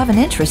girls who have an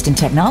interest in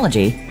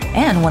technology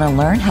and want to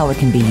learn how it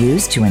can be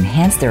used to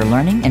enhance their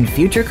learning and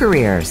future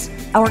careers.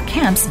 Our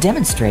camps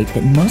demonstrate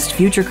that most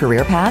future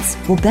career paths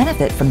will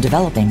benefit from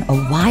developing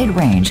a wide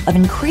range of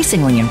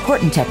increasingly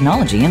important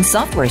technology and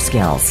software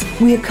skills.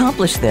 We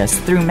accomplish this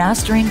through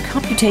mastering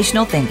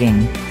computational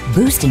thinking,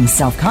 boosting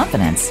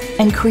self-confidence,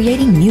 and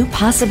creating new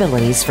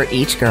possibilities for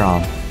each girl.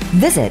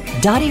 Visit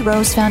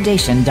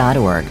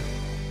DottieRoseFoundation.org.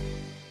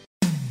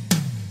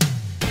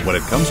 When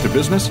it comes to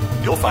business,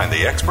 you'll find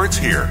the experts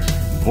here.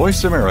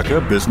 Voice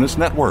America Business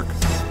Network.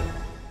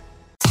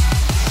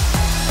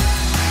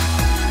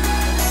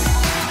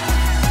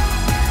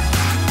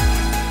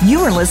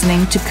 You are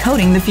listening to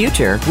Coding the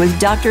Future with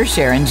Dr.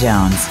 Sharon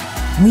Jones.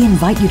 We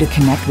invite you to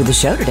connect with the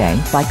show today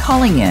by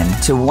calling in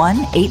to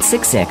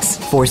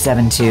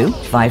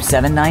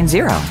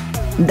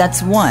 1-866-472-5790.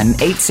 That's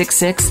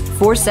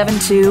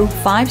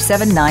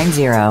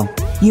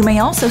 1-866-472-5790. You may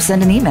also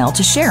send an email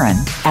to Sharon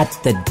at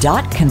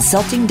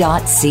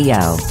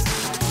thedotconsulting.co.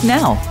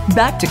 Now,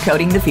 back to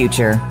Coding the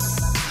Future.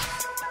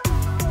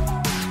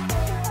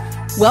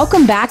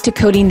 Welcome back to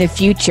Coding the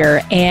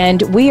Future,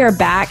 and we are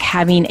back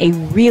having a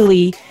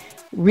really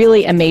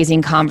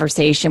amazing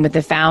conversation with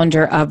the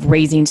founder of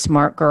Raising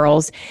Smart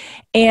Girls.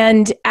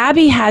 And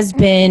Abi has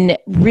been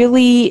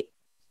really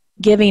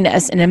giving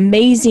us an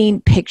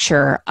amazing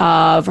picture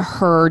of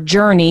her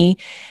journey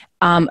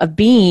of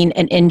being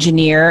an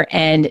engineer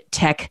and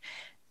tech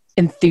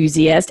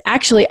enthusiast.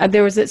 Actually,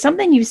 there was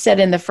something you said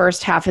in the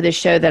first half of the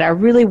show that I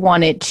really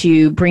wanted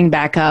to bring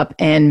back up,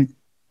 and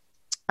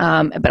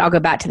but I'll go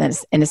back to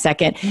that in a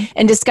second,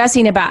 and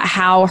discussing about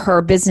how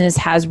her business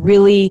has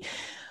really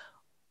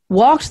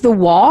walked the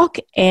walk,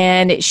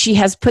 and she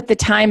has put the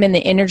time and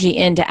the energy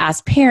in to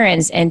ask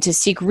parents and to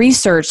seek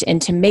research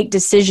and to make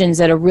decisions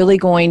that are really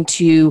going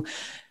to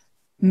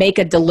make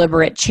a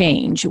deliberate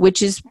change,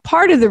 which is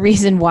part of the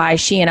reason why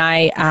she and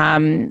I,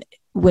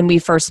 when we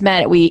first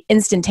met, we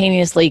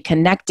instantaneously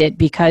connected,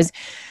 because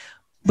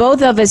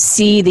both of us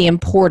see the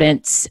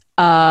importance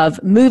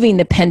of moving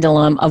the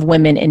pendulum of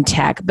women in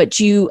tech, but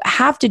you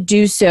have to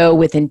do so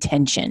with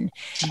intention.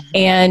 Mm-hmm.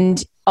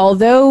 And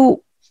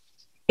although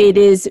it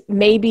is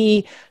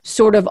maybe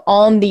sort of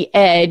on the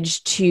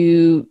edge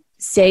to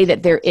say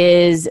that there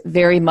is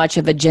very much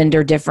of a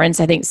gender difference,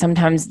 I think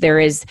sometimes there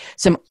is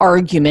some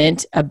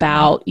argument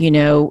about,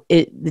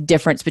 the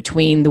difference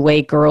between the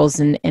way girls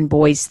and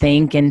boys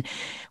think and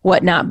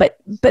whatnot. But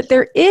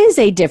there is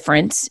a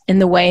difference in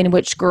the way in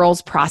which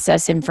girls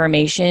process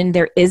information.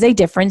 There is a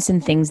difference in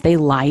things they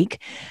like.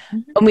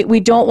 Mm-hmm. And we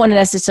don't want to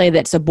necessarily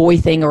that's a boy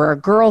thing or a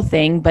girl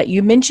thing, but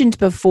you mentioned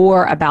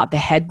before about the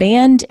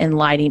headband and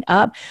lighting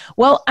up.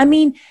 Well, I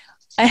mean,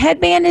 a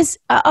headband is,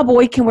 a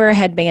boy can wear a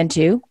headband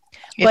too.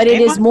 But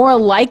it is more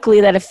likely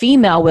that a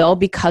female will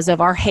because of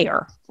our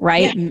hair,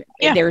 right?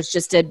 Yeah. There's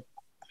just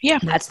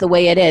that's the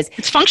way it is.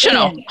 It's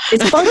functional. And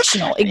it's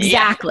functional,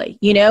 exactly.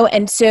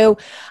 And so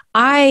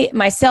I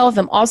myself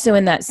am also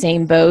in that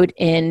same boat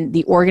in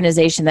the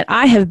organization that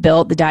I have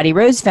built, the Dottie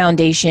Rose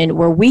Foundation,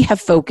 where we have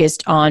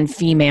focused on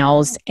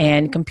females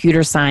and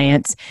computer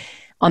science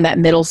on that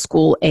middle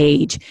school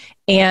age.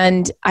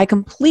 And I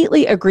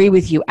completely agree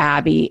with you,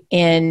 Abi,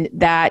 in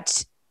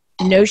that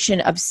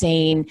notion of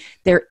saying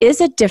there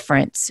is a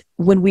difference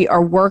when we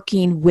are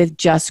working with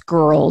just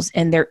girls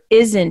and there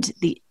isn't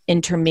the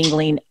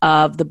intermingling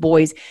of the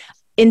boys,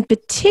 in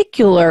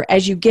particular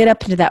as you get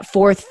up into that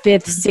 4th,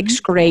 5th,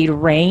 6th grade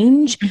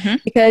range,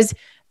 because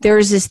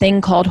there's this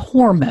thing called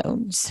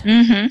hormones.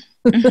 And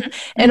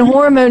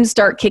hormones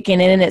start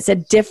kicking in, and it's a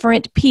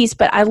different piece.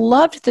 But I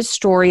loved the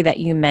story that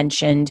you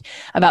mentioned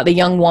about the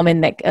young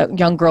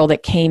girl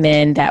that came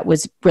in that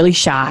was really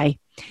shy.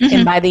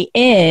 And by the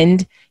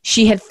end,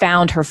 she had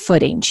found her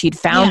footing. She'd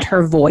found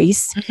her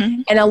voice.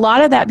 And a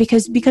lot of that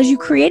because you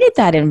created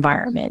that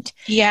environment.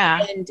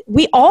 Yeah. And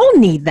we all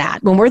need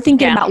that. When we're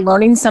thinking about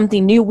learning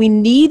something new, we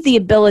need the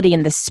ability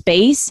and the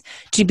space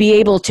to be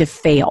able to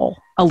fail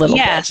a little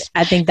bit.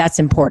 I think that's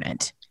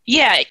important.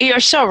 Yeah,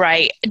 you're so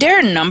right. There are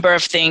a number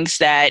of things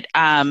that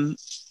are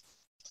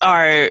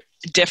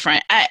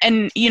different.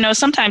 And,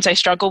 sometimes I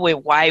struggle with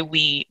why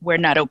we're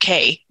not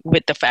okay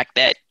with the fact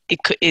that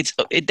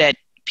that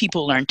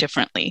people learn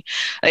differently,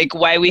 like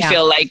why we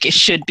feel like it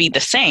should be the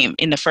same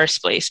in the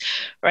first place,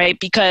 right?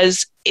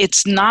 Because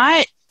it's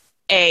not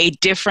a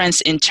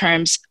difference in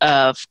terms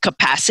of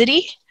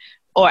capacity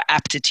or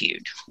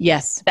aptitude.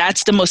 Yes.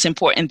 That's the most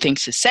important thing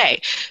to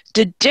say.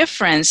 The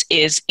difference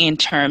is in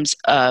terms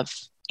of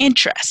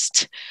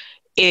interest.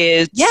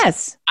 I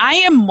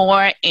am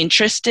more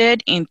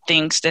interested in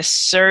things that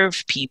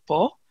serve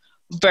people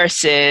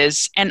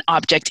versus an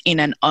object in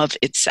and of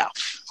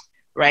itself,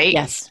 right?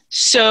 Yes.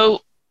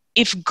 So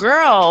if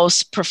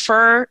girls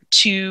prefer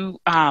to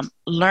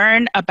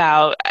learn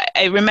about,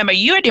 I remember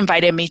you had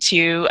invited me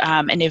to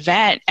an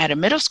event at a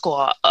middle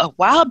school a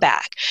while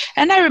back.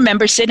 And I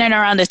remember sitting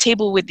around the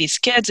table with these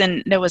kids,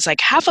 and there was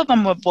like half of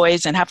them were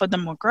boys and half of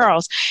them were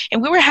girls.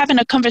 And we were having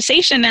a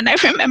conversation, and I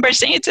remember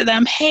saying to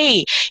them,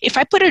 hey, if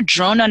I put a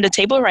drone on the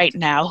table right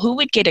now, who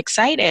would get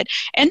excited?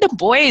 And the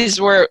boys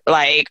were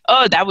like,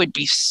 oh, that would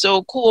be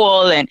so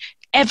cool. And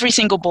every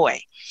single boy.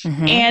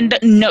 Mm-hmm. And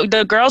no,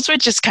 the girls were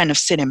just kind of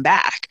sitting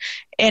back.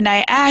 And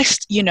I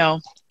asked,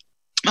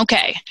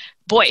 okay,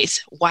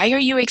 boys, why are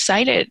you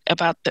excited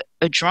about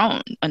a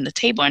drone on the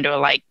table? And they were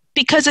like,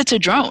 because it's a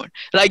drone.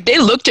 Like, they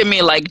looked at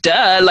me like,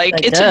 duh, like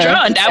it's a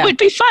drone. That would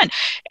be fun.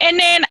 And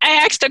then I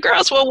asked the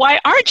girls, well, why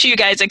aren't you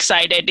guys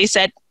excited? They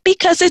said,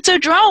 because it's a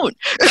drone.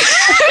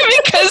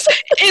 Because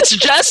it's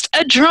just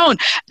a drone.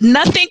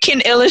 Nothing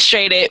can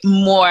illustrate it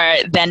more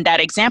than that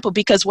example.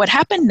 Because what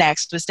happened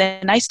next was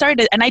then I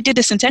started, and I did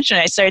this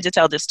intentionally, I started to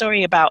tell this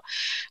story about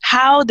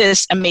how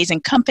this amazing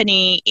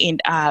company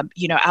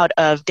out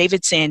of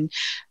Davidson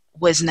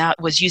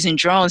was using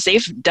drones.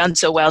 They've done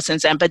so well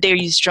since then, but they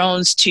use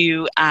drones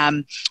to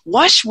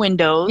wash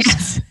windows.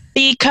 Yes.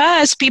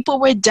 Because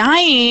people were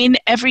dying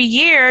every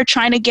year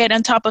trying to get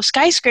on top of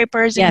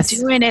skyscrapers and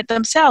doing it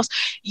themselves.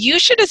 You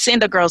should have seen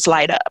the girls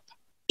light up.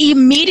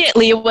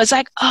 Immediately, it was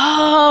like,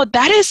 oh,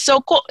 that is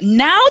so cool.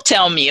 Now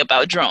tell me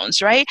about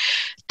drones, right?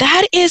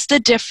 That is the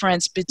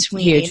difference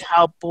between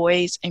how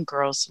boys and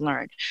girls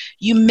learn.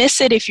 You miss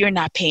it if you're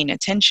not paying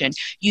attention.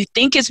 You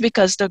think it's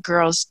because the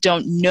girls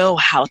don't know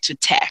how to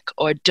tech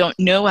or don't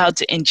know how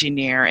to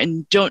engineer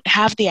and don't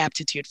have the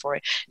aptitude for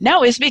it.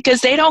 No, it's because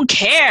they don't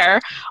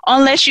care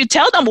unless you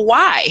tell them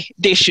why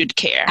they should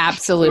care.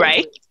 Absolutely.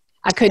 Right?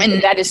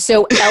 That is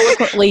so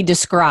eloquently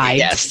described.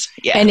 Yes.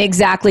 Yeah. And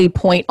exactly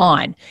point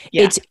on.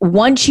 Yeah. It's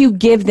once you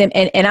give them,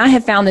 and I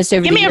have found this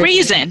over Give me a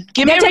reason.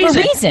 Give me a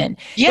reason.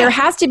 Yeah. There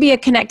has to be a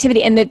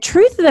connectivity. And the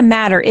truth of the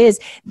matter is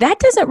that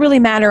doesn't really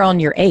matter on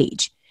your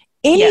age.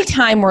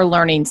 Anytime we're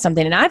learning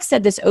something, and I've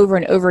said this over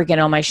and over again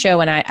on my show,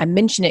 and I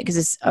mention it because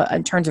it's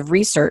in terms of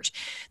research,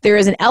 there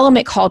is an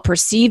element called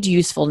perceived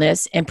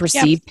usefulness and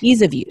perceived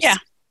ease of use. Yeah.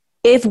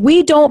 If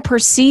we don't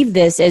perceive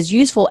this as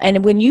useful,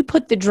 and when you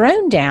put the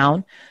drone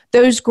down,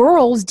 those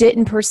girls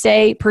didn't per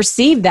se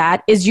perceive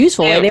that as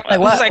useful. Yeah, they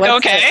were like,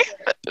 okay.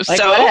 Like,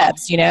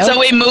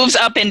 so it moves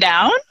up and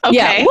down. Okay.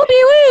 Yeah,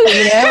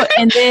 whoopee-woo,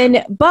 And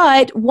then,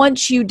 but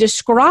once you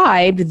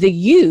describe the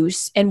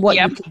use and what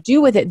you can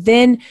do with it,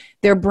 then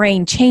their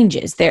brain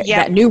changes.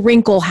 That new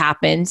wrinkle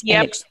happens.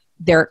 And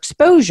their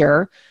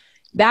exposure.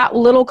 That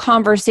little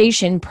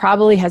conversation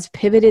probably has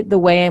pivoted the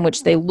way in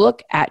which they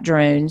look at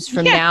drones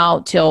from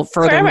now till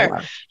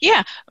furthermore.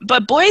 Yeah,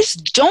 but boys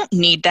don't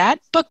need that,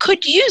 but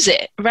could use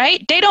it,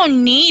 right? They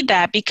don't need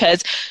that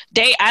because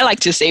I like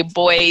to say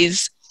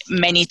boys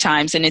many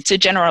times, and it's a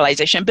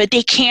generalization, but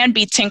they can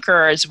be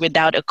tinkerers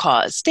without a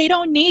cause. They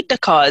don't need the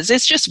cause.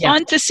 It's just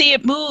fun to see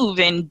it move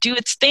and do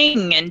its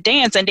thing and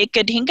dance, and they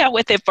could hang out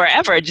with it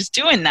forever just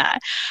doing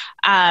that.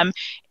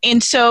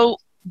 And so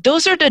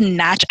those are the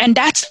natural, and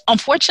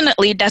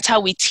unfortunately, that's how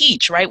we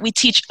teach, right? We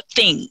teach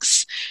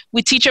things.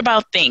 We teach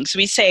about things.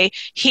 We say,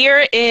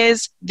 here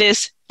is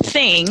this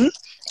thing,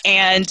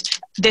 and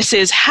this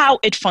is how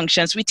it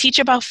functions. We teach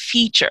about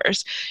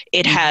features.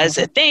 It has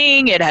a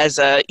thing. It has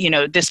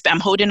this,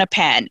 I'm holding a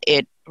pen.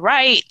 It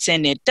writes,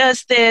 and it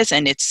does this,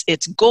 and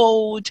it's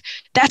gold.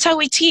 That's how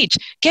we teach.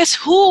 Guess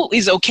who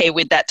is okay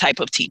with that type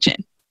of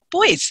teaching?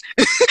 Boys.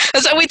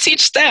 That's how we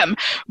teach them.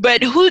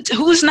 But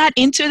who's not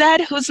into that?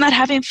 Who's not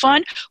having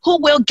fun?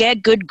 Who will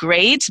get good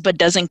grades but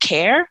doesn't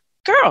care?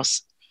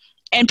 Girls.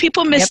 And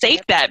people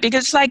mistake that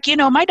because it's like,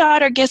 my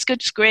daughter gets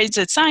good grades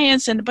at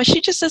science, but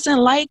she just doesn't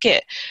like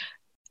it.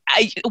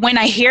 When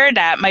I hear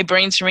that, my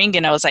brain's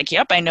ringing. I was like,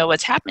 yep, I know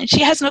what's happening.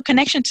 She has no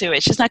connection to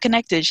it. She's not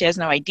connected. She has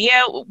no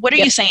idea. What are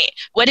you saying?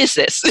 What is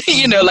this? What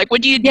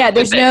do you do? Yeah,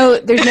 there's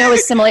no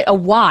assimilate a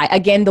why.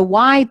 Again, the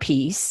why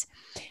piece.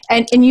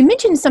 And you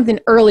mentioned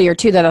something earlier,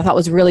 too, that I thought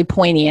was really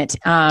poignant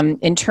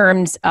in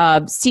terms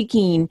of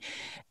seeking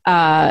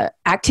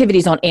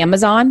activities on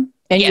Amazon.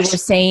 And you were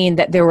saying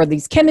that there were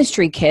these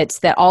chemistry kits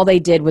that all they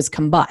did was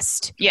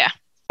combust. Yeah.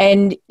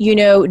 And,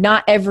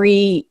 not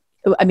every,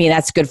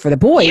 that's good for the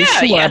boys,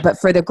 but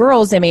for the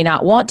girls, they may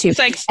not want to.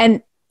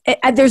 And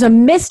there's a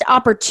missed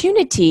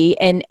opportunity.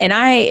 And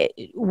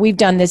we've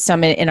done this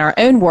some in our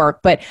own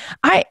work, but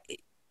let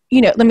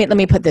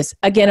me put this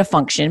again, a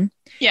function.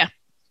 Yeah.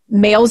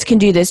 Males can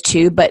do this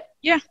too, but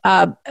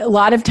a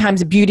lot of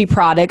times beauty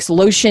products,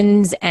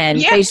 lotions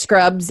and face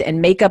scrubs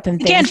and makeup and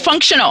things. Again,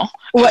 functional.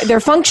 Well, they're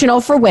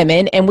functional for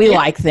women and we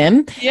like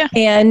them. Yeah.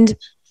 And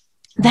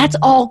that's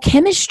all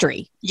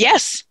chemistry.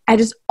 Yes. That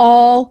is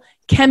all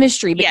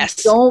chemistry. But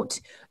yes.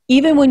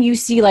 Even when you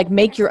see like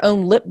make your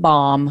own lip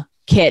balm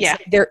kits. Yeah.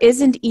 There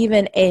isn't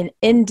even an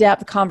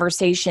in-depth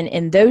conversation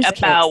in those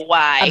about kits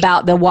why,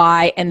 about the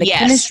why and the Yes.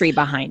 chemistry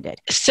behind it.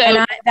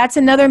 So that's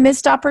another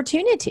missed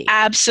opportunity.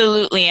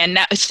 absolutely. And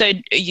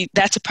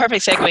that's a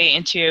perfect segue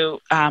into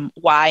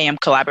why I'm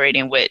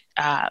collaborating with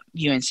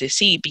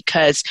UNCC,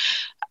 because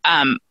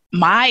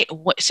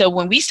so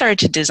when we started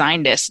to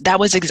design this, that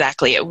was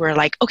exactly it. We're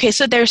like, okay,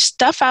 so there's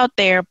stuff out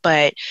there,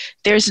 but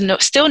there's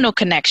still no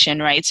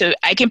connection, right? So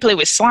I can play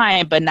with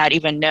slime, but not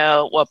even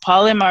know what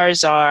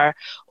polymers are,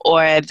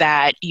 or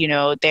that,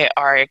 there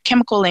are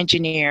chemical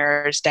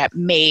engineers that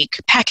make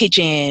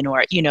packaging,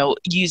 or,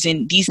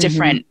 using these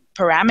different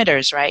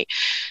parameters, right?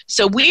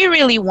 So we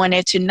really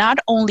wanted to not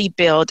only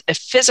build a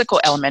physical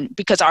element,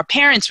 because our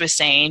parents were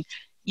saying,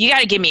 you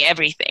got to give me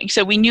everything.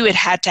 So we knew it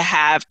had to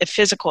have a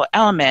physical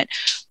element,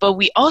 but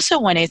we also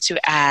wanted to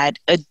add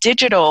a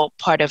digital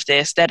part of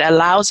this that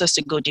allows us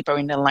to go deeper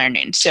into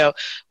learning. So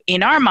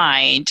in our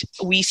mind,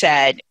 we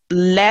said,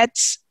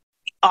 let's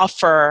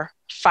offer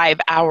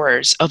 5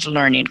 hours of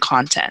learning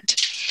content.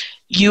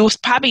 You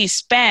probably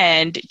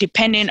spend,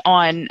 depending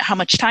on how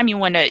much time you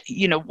want to,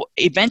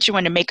 event you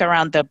want to make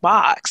around the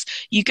box,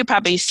 you could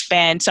probably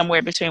spend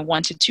somewhere between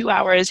 1 to 2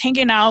 hours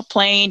hanging out,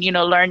 playing,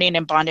 learning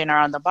and bonding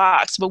around the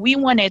box. But we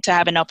wanted to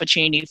have an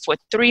opportunity for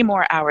 3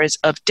 more hours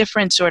of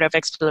different sort of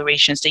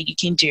explorations that you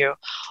can do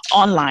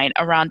online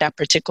around that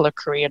particular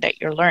career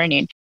that you're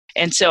learning.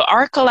 And so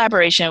our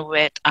collaboration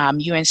with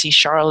UNC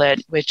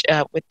Charlotte, which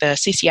with the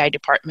CCI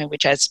department,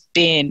 which has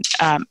been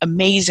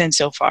amazing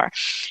so far,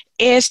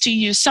 is to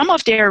use some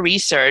of their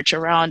research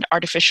around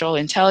artificial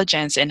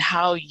intelligence and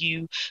how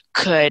you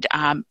could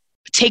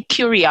take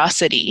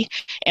curiosity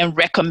and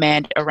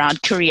recommend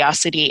around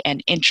curiosity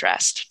and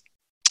interest,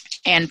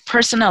 and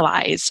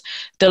personalize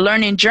the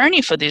learning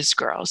journey for these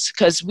girls.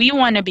 Because we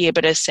want to be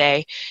able to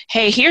say,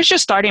 hey, here's your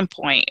starting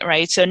point,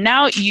 right? So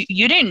now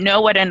you didn't know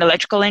what an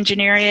electrical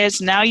engineer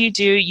is. Now you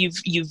do.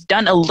 You've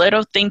done a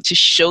little thing to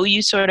show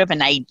you sort of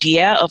an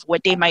idea of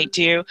what they might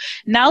do.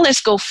 Now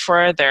let's go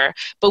further.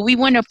 But we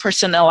want to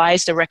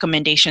personalize the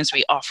recommendations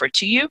we offer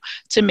to you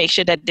to make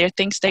sure that they're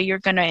things that you're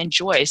going to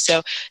enjoy.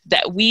 So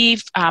that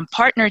we've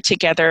partnered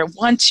together,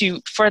 one,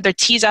 to further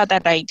tease out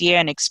that idea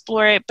and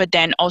explore it, but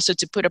then also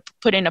to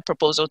put in a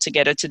proposal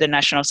together to the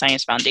National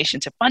Science Foundation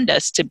to fund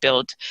us to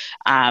build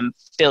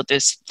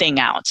this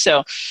thing out.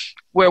 So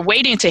we're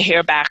waiting to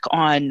hear back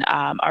on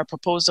our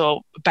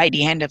proposal by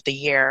the end of the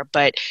year.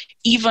 But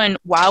even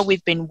while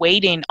we've been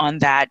waiting on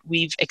that,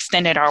 we've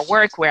extended our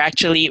work. We're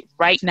actually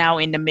right now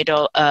in the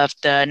middle of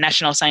the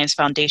National Science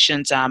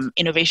Foundation's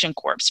Innovation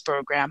Corps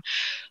program,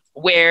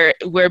 where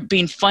we're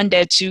being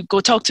funded to go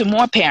talk to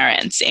more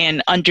parents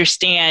and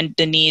understand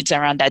the needs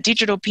around that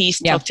digital piece,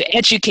 talk to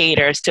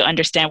educators to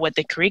understand what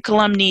the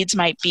curriculum needs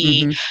might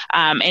be.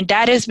 And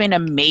that has been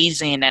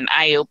amazing and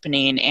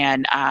eye-opening,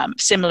 and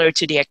similar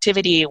to the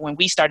activity when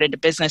we started the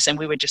business and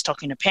we were just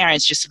talking to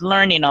parents, just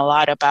learning a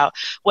lot about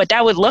what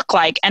that would look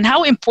like and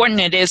how important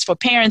it is for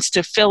parents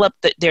to fill up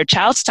their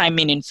child's time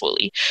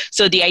meaningfully.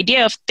 So the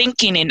idea of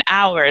thinking in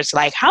hours,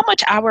 like how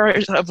much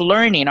hours of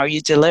learning are you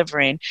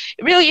delivering?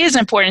 It really is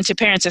important to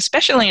parents,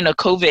 especially in a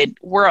COVID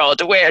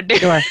world where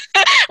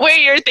where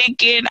you're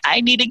thinking,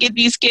 I need to get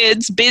these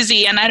kids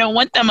busy and I don't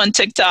want them on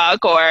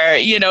TikTok or,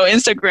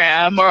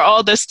 Instagram or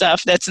all the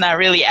stuff that's not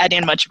really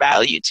adding much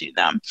value to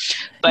them.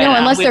 But no,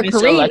 unless they're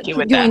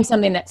doing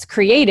something that's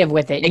creative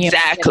with it.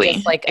 Exactly.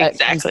 Just like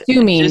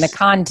consuming the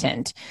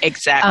content.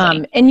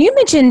 Exactly. And you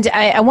mentioned,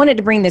 I wanted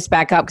to bring this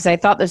back up because I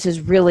thought this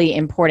is really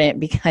important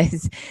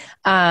because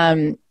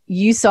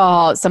you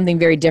saw something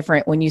very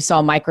different when you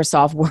saw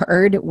Microsoft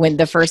Word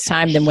the first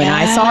time than when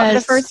I saw it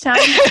the first time.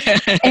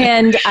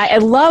 And I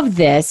love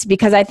this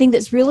because I think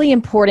that's really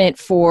important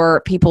for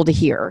people to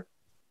hear.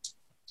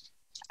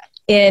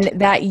 In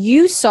that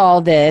you saw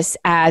this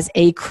as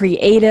a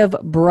creative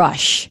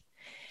brush,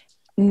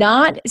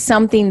 not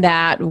something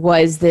that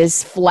was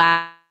this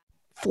flat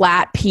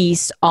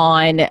piece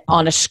on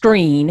a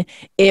screen.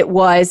 It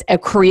was a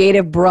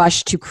creative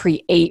brush to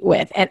create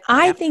with. And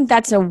I think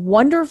that's a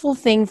wonderful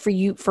thing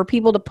for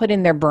people to put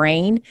in their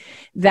brain,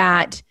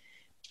 that,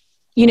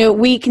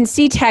 we can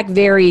see tech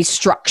very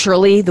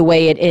structurally the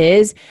way it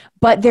is,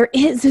 but there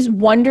is this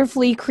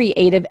wonderfully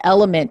creative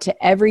element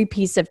to every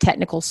piece of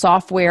technical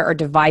software or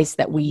device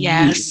that we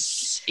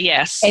use.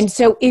 Yes. And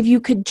so if you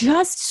could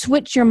just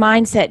switch your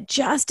mindset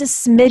just a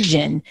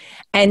smidgen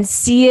and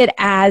see it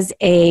as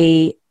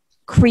a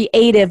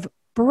creative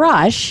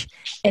brush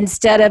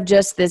instead of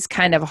just this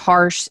kind of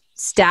harsh,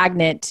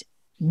 stagnant,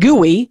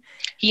 gooey,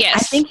 yes, I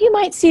think you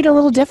might see it a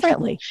little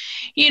differently.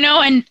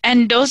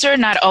 And those are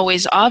not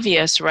always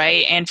obvious,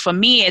 right? And for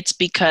me, it's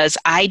because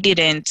I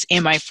didn't,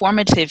 in my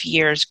formative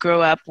years,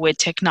 grow up with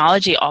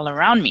technology all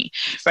around me,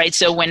 right?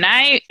 So when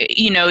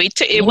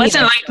it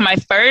wasn't like my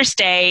first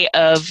day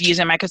of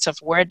using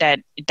Microsoft Word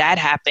that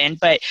happened,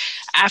 but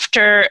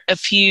after a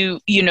few,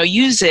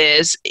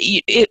 uses,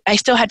 I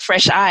still had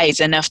fresh eyes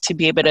enough to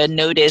be able to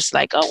notice,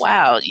 like, oh,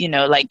 wow,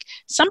 like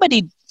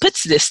somebody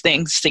puts these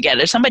things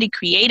together. Somebody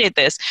created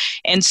this.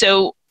 And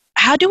so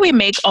how do we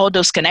make all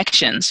those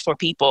connections for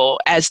people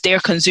as they're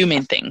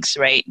consuming things,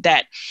 right?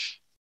 That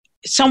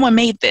someone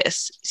made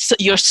this,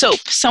 your soap,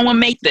 someone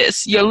made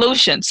this, your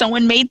lotion,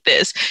 someone made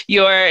this,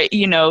 your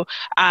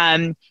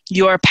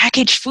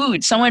packaged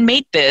food, someone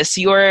made this,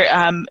 your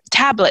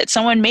tablet,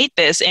 someone made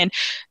this. And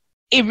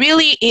it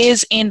really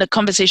is in the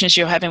conversations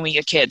you're having with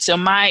your kids. So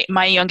my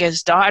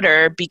youngest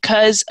daughter,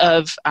 because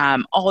of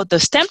all the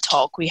STEM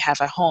talk we have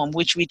at home,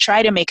 which we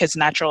try to make as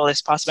natural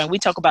as possible, and we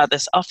talk about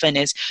this often,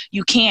 is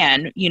you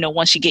can,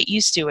 once you get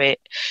used to it.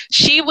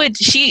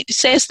 She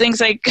says things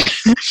like,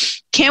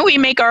 can we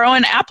make our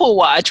own Apple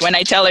Watch, when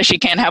I tell her she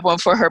can't have one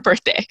for her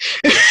birthday?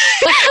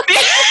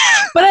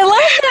 But I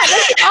love that.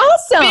 That's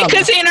awesome.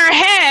 Because in her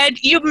head,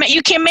 you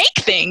can make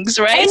things,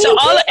 right? And so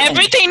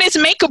everything is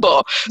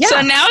makeable. Yeah.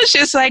 So now it's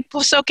just like,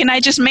 well, so can I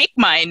just make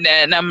mine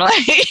then? I'm like,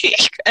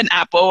 an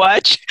Apple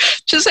Watch?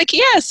 She's like,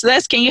 yes,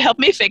 can you help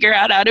me figure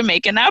out how to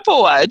make an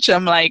Apple Watch?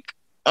 I'm like,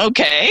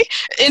 okay.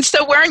 And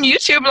so we're on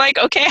YouTube like,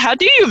 okay, how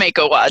do you make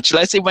a watch?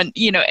 Let's say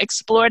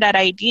explore that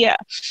idea.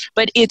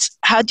 But it's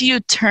how do you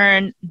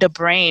turn the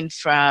brain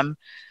from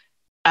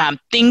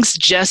things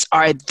just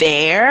are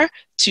there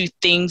to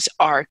things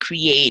are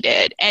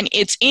created. And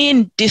it's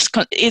in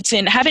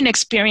having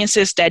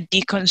experiences that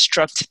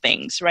deconstruct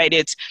things, right?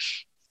 It's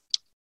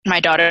my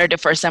daughter, the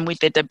first time we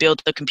did the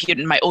build the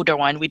computer, my older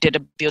one, we did a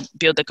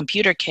build the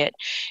computer kit,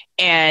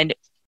 and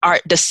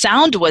the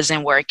sound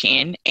wasn't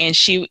working, and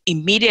she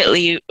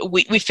immediately,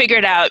 we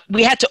figured out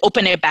we had to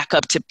open it back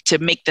up to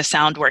make the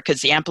sound work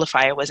because the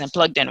amplifier wasn't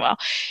plugged in well.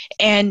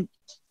 And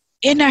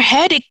in her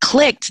head, it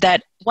clicked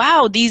that,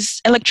 wow,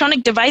 these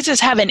electronic devices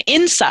have an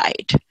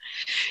inside.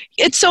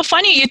 It's so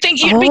funny. You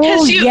think that's a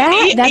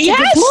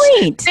good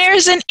point.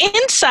 There's an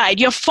inside.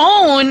 Your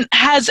phone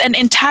has an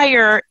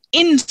entire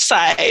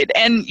inside,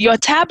 and your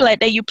tablet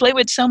that you play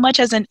with so much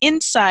has an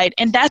inside,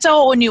 and that's a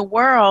whole new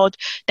world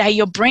that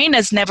your brain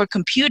has never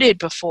computed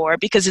before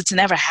because it's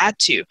never had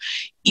to.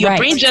 Your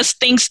brain just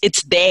thinks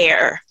it's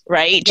there,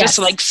 right? Yes. Just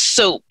like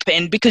soap,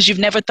 and because you've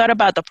never thought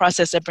about the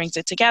process that brings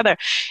it together.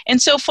 And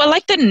so for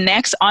like the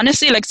next,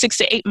 honestly, like 6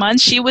 to 8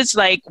 months, she was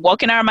like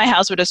walking out of my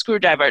house with a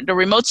screwdriver. The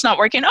remote's not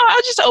working. Oh,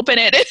 I'll just open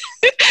it.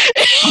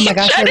 Oh my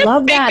gosh, I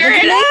love that. Figure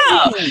it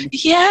out.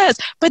 Yes,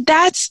 but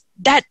that's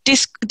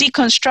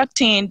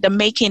deconstructing the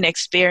making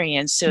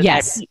experience so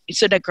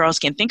that girls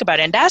can think about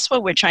it. And that's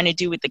what we're trying to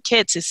do with the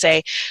kids, is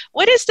say,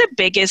 what is the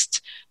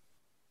biggest,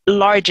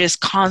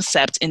 largest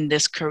concept in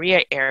this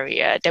career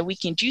area that we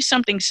can do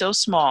something so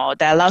small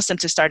that allows them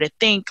to start to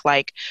think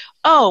like,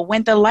 oh,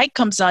 when the light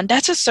comes on,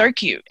 that's a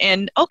circuit.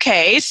 And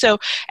okay, so,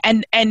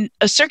 and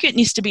a circuit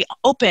needs to be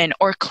open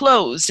or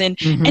closed. And,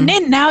 and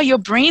then now your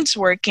brain's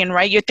working,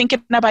 right? You're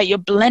thinking about your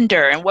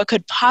blender and what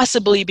could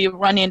possibly be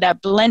running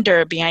that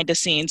blender behind the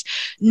scenes.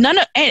 And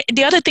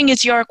the other thing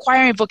is you're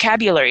acquiring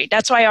vocabulary.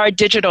 That's why our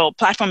digital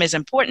platform is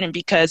important,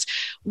 because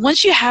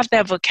once you have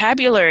that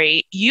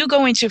vocabulary, you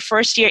go into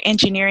first year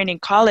engineering in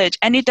college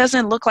and it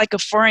doesn't look like a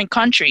foreign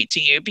country to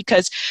you,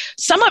 because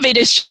some of it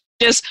is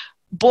just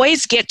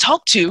boys get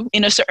talked to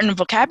in a certain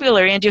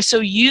vocabulary and you're so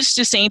used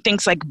to saying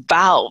things like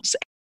valves,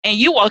 and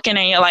you walk in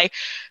and you're like,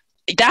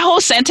 that whole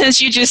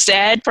sentence you just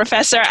said,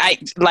 professor,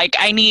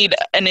 I need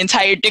an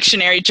entire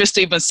dictionary just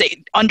to even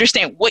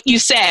understand what you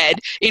said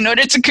in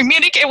order to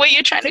communicate what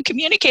you're trying to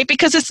communicate,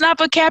 because it's not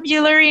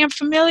vocabulary I'm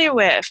familiar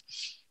with.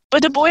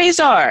 But the boys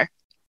are,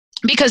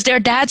 because their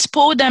dads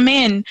pull them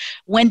in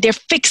when they're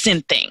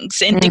fixing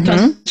things and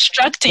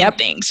deconstructing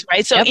things,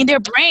 right? So in their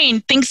brain,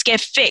 things get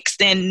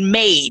fixed and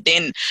made,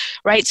 and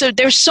right. So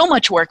there's so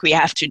much work we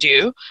have to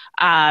do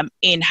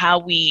in how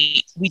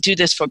we do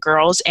this for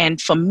girls. And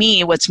for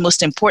me, what's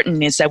most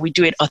important is that we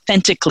do it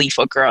authentically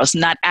for girls,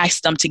 not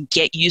ask them to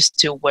get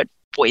used to what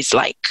boys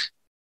like.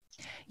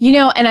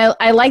 And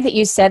I like that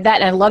you said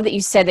that. And I love that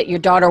you said that your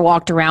daughter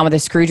walked around with a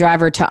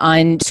screwdriver to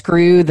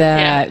unscrew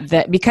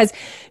the because,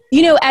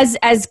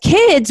 as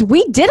kids,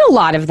 we did a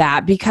lot of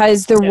that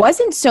because there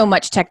wasn't so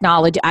much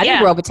technology. I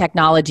didn't grow up with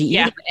technology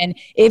either. And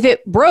if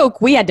it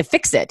broke, we had to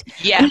fix it.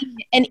 Yeah.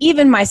 And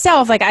even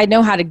myself, like, I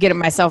know how to get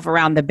myself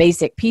around the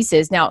basic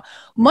pieces. Now,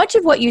 much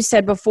of what you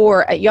said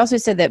before, you also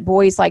said that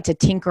boys like to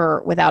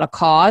tinker without a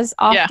cause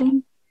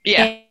often.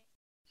 Yeah.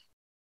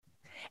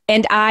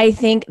 And I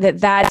think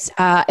that that's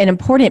an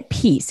important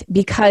piece,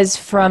 because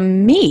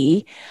from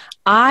me,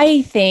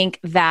 I think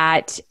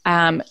that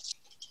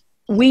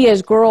we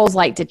as girls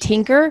like to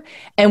tinker,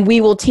 and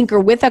we will tinker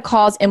with a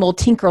cause and we'll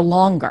tinker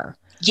longer.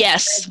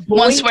 Yes,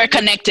 once we're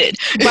connected.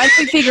 Once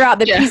we figure out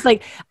the piece,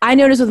 like I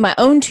noticed with my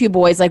own two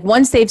boys, like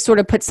once they've sort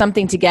of put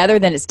something together,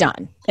 then it's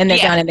done. And they're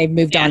done and they've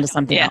moved on to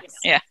something else.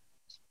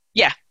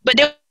 Yeah. But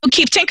they'll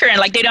keep tinkering.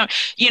 Like they don't,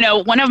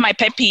 one of my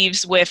pet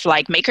peeves with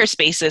like maker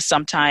spaces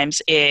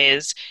sometimes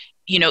is,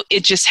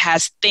 it just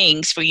has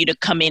things for you to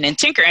come in and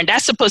tinker. And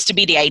that's supposed to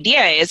be the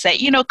idea, is that,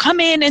 come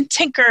in and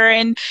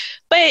tinker.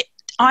 But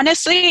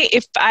honestly,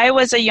 if I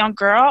was a young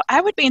girl, I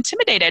would be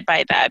intimidated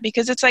by that,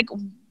 because it's like,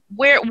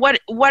 what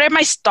am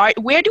I start?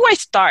 Where do I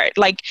start?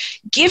 Like,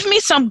 give me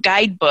some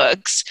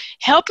guidebooks.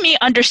 Help me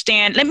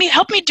understand.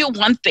 Help me do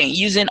one thing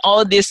using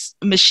all this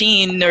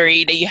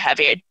machinery that you have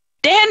here.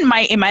 Then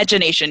my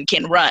imagination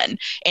can run,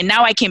 and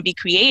now I can be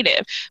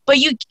creative. But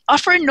you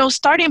offer no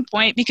starting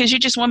point because you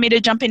just want me to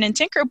jump in and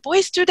tinker.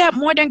 Boys do that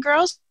more than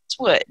girls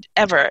would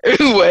ever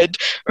would,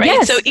 right?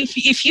 Yes. So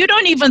if you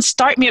don't even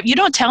start me up, you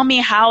don't tell me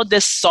how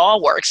this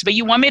saw works, but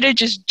you want me to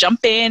just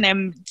jump in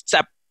and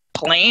start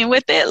playing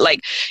with it,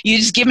 like you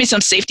just give me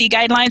some safety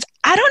guidelines,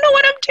 I don't know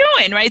what I'm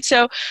doing, right?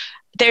 So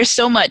there's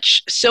so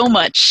much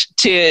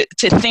to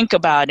think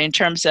about in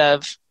terms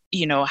of,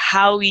 you know,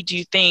 how we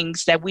do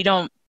things that we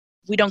don't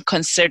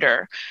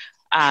consider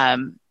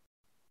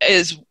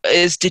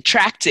is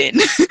detracting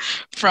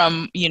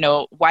from, you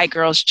know, why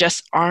girls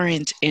just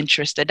aren't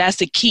interested. That's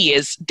the key,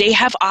 is they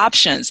have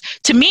options.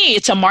 To me,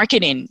 it's a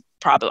marketing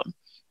problem.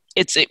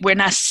 We're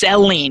not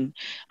selling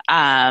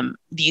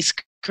these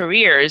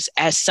careers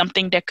as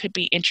something that could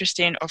be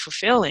interesting or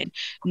fulfilling.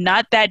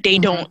 Not that they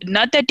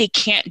not that they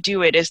can't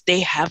do it, as they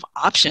have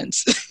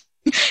options.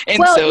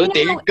 And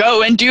they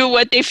go and do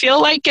what they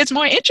feel like is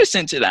more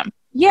interesting to them.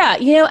 Yeah,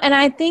 you know, and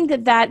I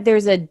think that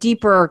there's a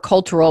deeper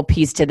cultural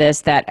piece to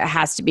this that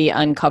has to be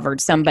uncovered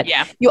some. But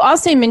you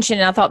also mentioned,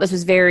 and I thought this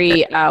was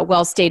very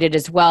well stated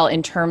as well,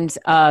 in terms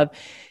of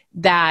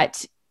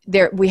that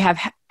we have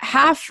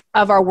half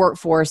of our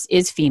workforce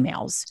is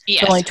females.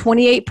 Yes. So only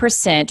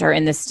 28% are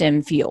in the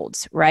STEM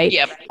fields, right?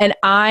 Yep. And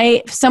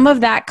some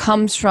of that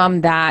comes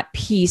from that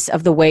piece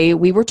of the way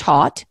we were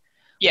taught.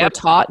 Yep. We're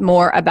taught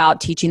more about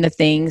teaching the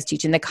things,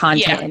 teaching the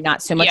content, and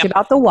not so much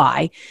about the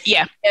why.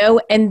 Yeah. You know?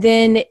 And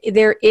then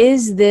there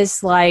is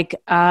this like,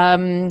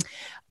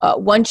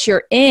 once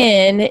you're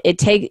in,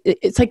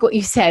 it's like what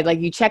you said, like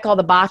you check all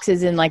the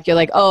boxes and like, you're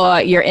like, oh,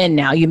 you're in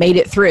now. You made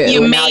it through.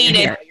 You made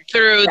it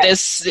through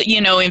this, you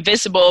know,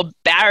 invisible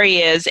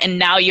barriers. And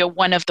now you're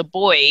one of the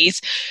boys.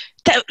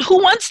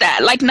 Who wants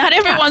that? Like, not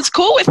everyone's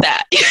cool with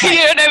that. You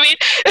know what I mean?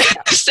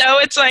 So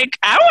it's like,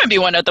 I don't want to be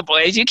one of the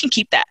boys. You can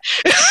keep that.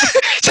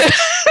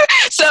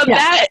 So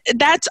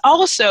that's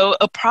also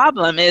a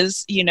problem,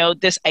 is, you know,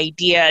 this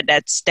idea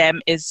that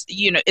STEM is,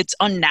 you know, it's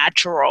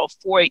unnatural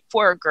for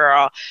a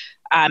girl.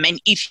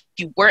 And if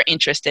you were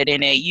interested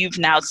in it, you've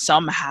now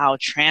somehow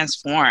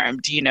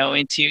transformed, you know,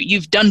 into,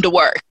 you've done the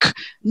work.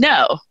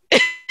 No.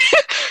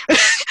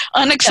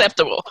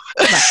 Unacceptable.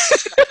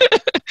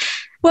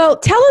 Well,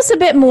 tell us a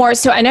bit more.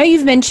 So I know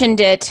you've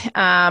mentioned it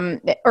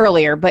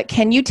earlier, but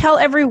can you tell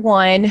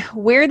everyone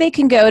where they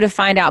can go to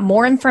find out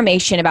more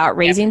information about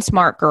Raising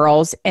Smart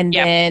Girls, and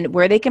then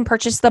where they can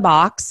purchase the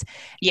box,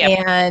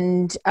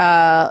 and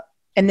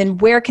then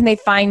where can they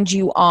find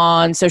you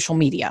on social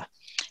media?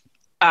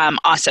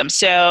 Awesome.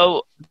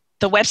 So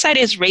the website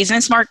is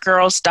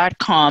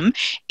raisingsmartgirls.com.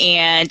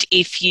 And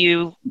if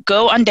you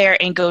go on there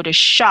and go to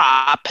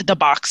shop, the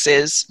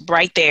boxes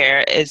right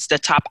there is the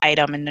top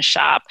item in the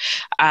shop.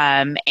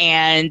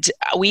 And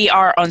we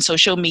are on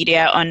social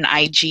media, on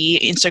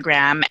IG,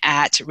 Instagram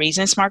at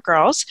Raising Smart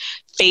Girls,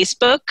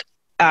 Facebook,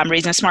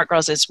 Raising Smart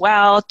Girls as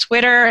well,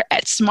 Twitter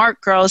at Smart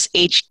Girls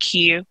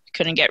HQ.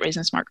 Couldn't get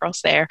Raising Smart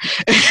Girls there.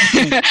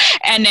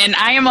 And then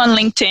I am on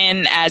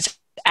LinkedIn as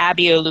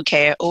Abi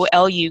Oklukeye,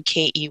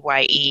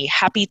 Olukeye.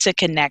 Happy to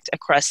connect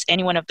across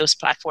any one of those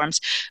platforms.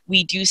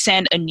 We do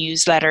send a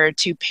newsletter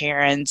to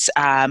parents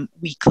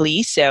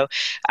weekly. So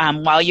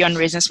while you're on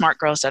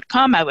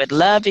raisingsmartgirls.com, I would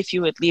love if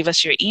you would leave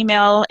us your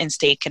email and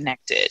stay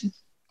connected.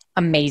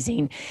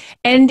 Amazing.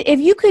 And if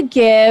you could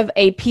give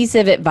a piece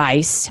of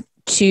advice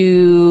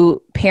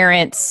to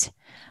parents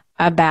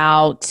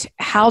about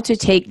how to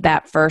take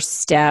that first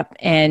step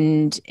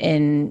and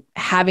in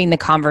having the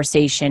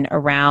conversation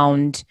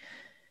around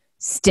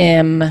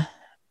STEM,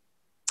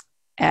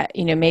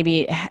 you know,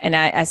 maybe, and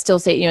I still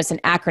say, you know, it's an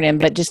acronym,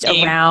 but just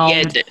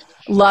around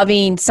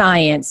loving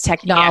science,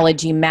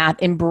 technology, math,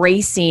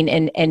 embracing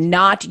and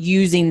not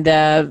using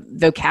the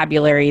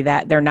vocabulary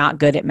that they're not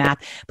good at math.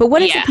 But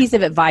what is a piece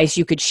of advice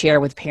you could share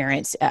with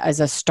parents as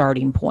a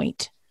starting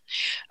point?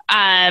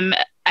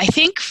 I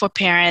think for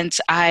parents,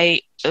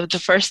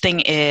 the first thing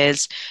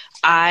is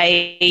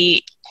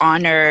I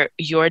honor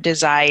your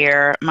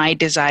desire, my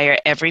desire,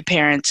 every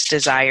parent's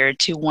desire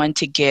to want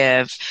to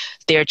give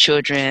their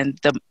children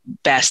the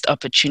best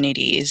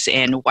opportunities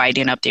and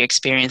widen up their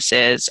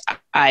experiences.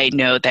 I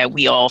know that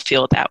we all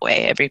feel that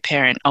way. Every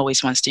parent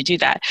always wants to do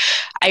that.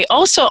 I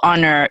also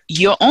honor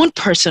your own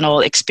personal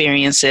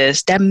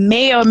experiences that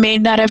may or may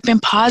not have been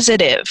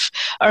positive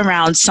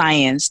around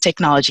science,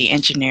 technology,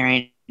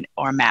 engineering,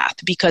 or math,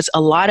 because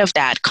a lot of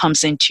that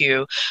comes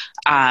into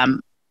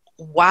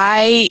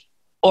why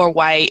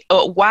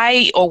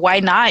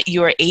not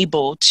you're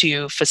able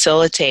to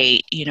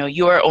facilitate, you know,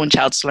 your own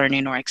child's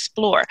learning or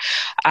explore.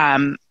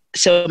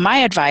 So my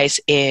advice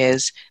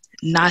is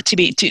not to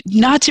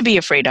be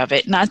afraid of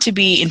it, not to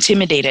be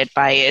intimidated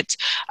by it.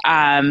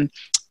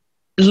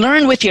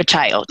 Learn with your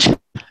child.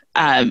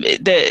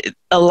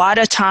 A lot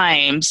of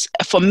times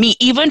for me,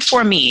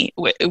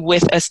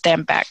 with a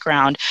STEM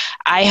background,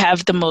 I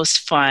have the most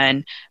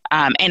fun,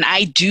 and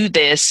I do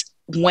this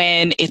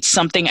when it's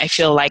something I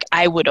feel like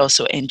I would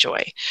also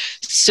enjoy.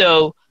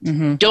 So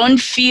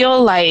don't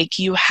feel like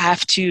you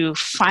have to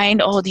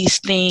find all these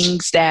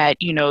things that,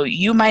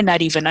 you might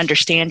not even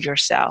understand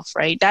yourself,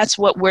 right? That's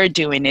what we're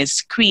doing,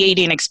 is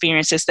creating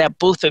experiences that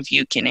both of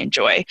you can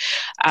enjoy.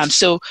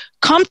 So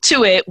come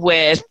to it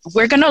with,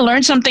 we're going to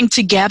learn something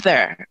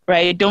together,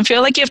 right? Don't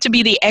feel like you have to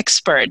be the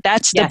expert.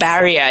 That's the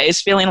barrier,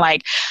 is feeling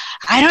like,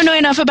 I don't know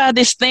enough about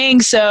this thing.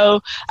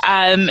 So,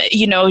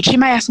 she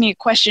might ask me a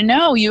question.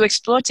 No, you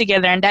explore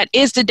together. And that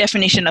is the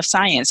definition of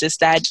science, is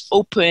that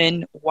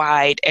open,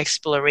 wide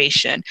exploration.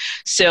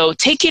 So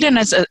take it in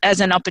as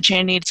an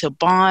opportunity to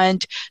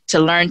bond, to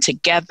learn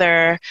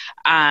together,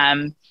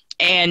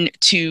 and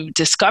to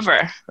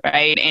discover,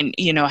 right? And,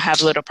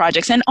 have little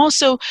projects. And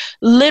also,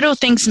 little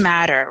things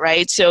matter,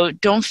 right? So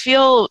don't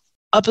feel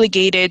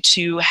obligated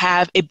to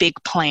have a big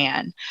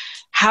plan.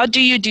 How do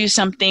you do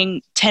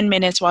something 10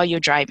 minutes while you're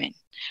driving?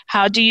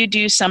 How do you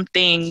do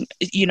something,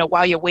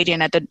 while you're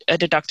waiting at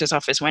the doctor's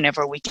office,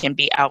 whenever we can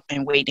be out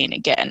and waiting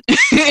again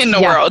in the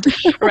world,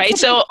 right?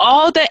 So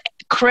all the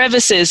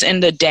crevices in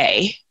the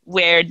day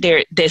where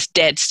there's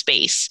dead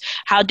space,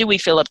 how do we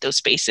fill up those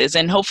spaces?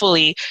 And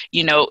hopefully,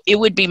 it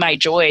would be my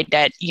joy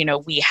that,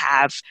 we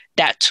have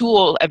that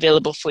tool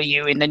available for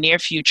you in the near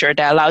future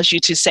that allows you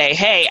to say,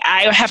 hey,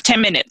 I have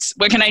 10 minutes.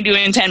 What can I do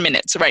in 10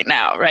 minutes right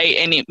now, right?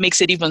 And it makes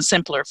it even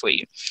simpler for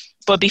you.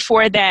 But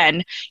before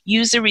then,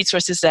 use the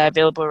resources that are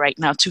available right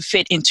now to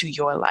fit into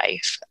your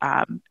life.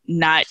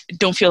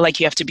 Don't feel like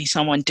you have to be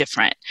someone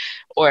different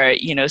or,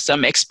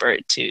 some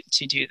expert to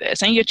do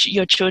this. And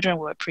your children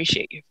will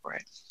appreciate you for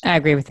it. I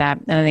agree with that.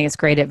 And I think it's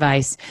great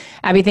advice.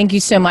 Abby, thank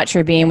you so much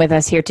for being with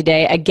us here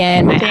today.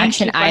 Again, my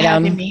action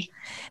item.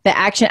 The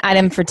action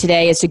item for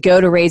today is to go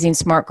to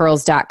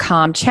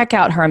RaisingSmartGirls.com, check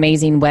out her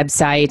amazing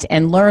website,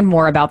 and learn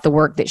more about the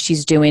work that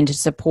she's doing to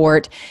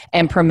support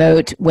and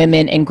promote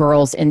women and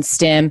girls in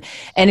STEM.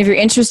 And if you're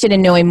interested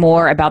in knowing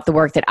more about the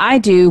work that I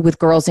do with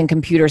girls in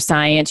computer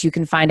science, you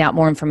can find out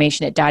more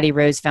information at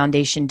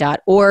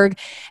DottieRoseFoundation.org.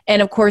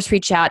 And of course,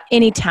 reach out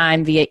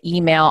anytime via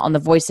email on the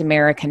Voice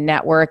America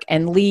Network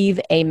and leave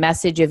a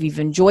message if you've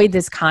enjoyed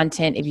this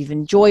content, if you've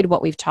enjoyed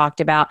what we've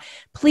talked about.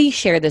 Please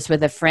share this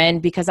with a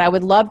friend, because I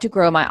would love to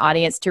grow my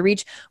audience, to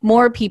reach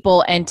more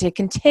people, and to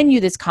continue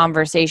this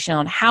conversation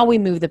on how we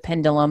move the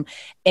pendulum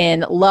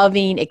in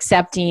loving,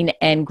 accepting,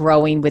 and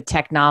growing with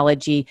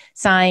technology,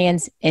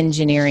 science,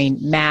 engineering,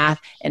 math,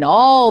 and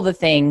all the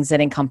things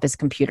that encompass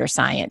computer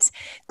science.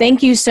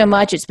 Thank you so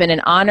much. It's been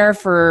an honor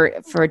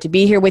to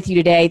be here with you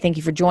today. Thank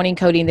you for joining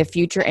Coding the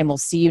Future, and we'll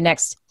see you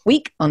next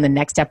week on the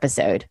next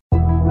episode.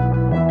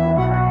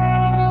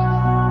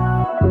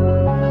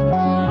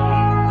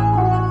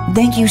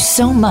 Thank you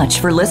so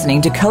much for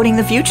listening to Coding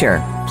the Future.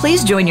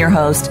 Please join your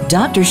host,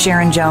 Dr.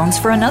 Sharon Jones,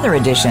 for another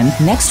edition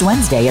next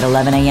Wednesday at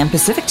 11 a.m.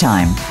 Pacific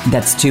Time.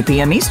 That's 2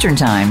 p.m. Eastern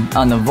Time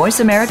on the Voice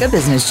America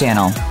Business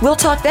Channel. We'll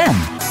talk then.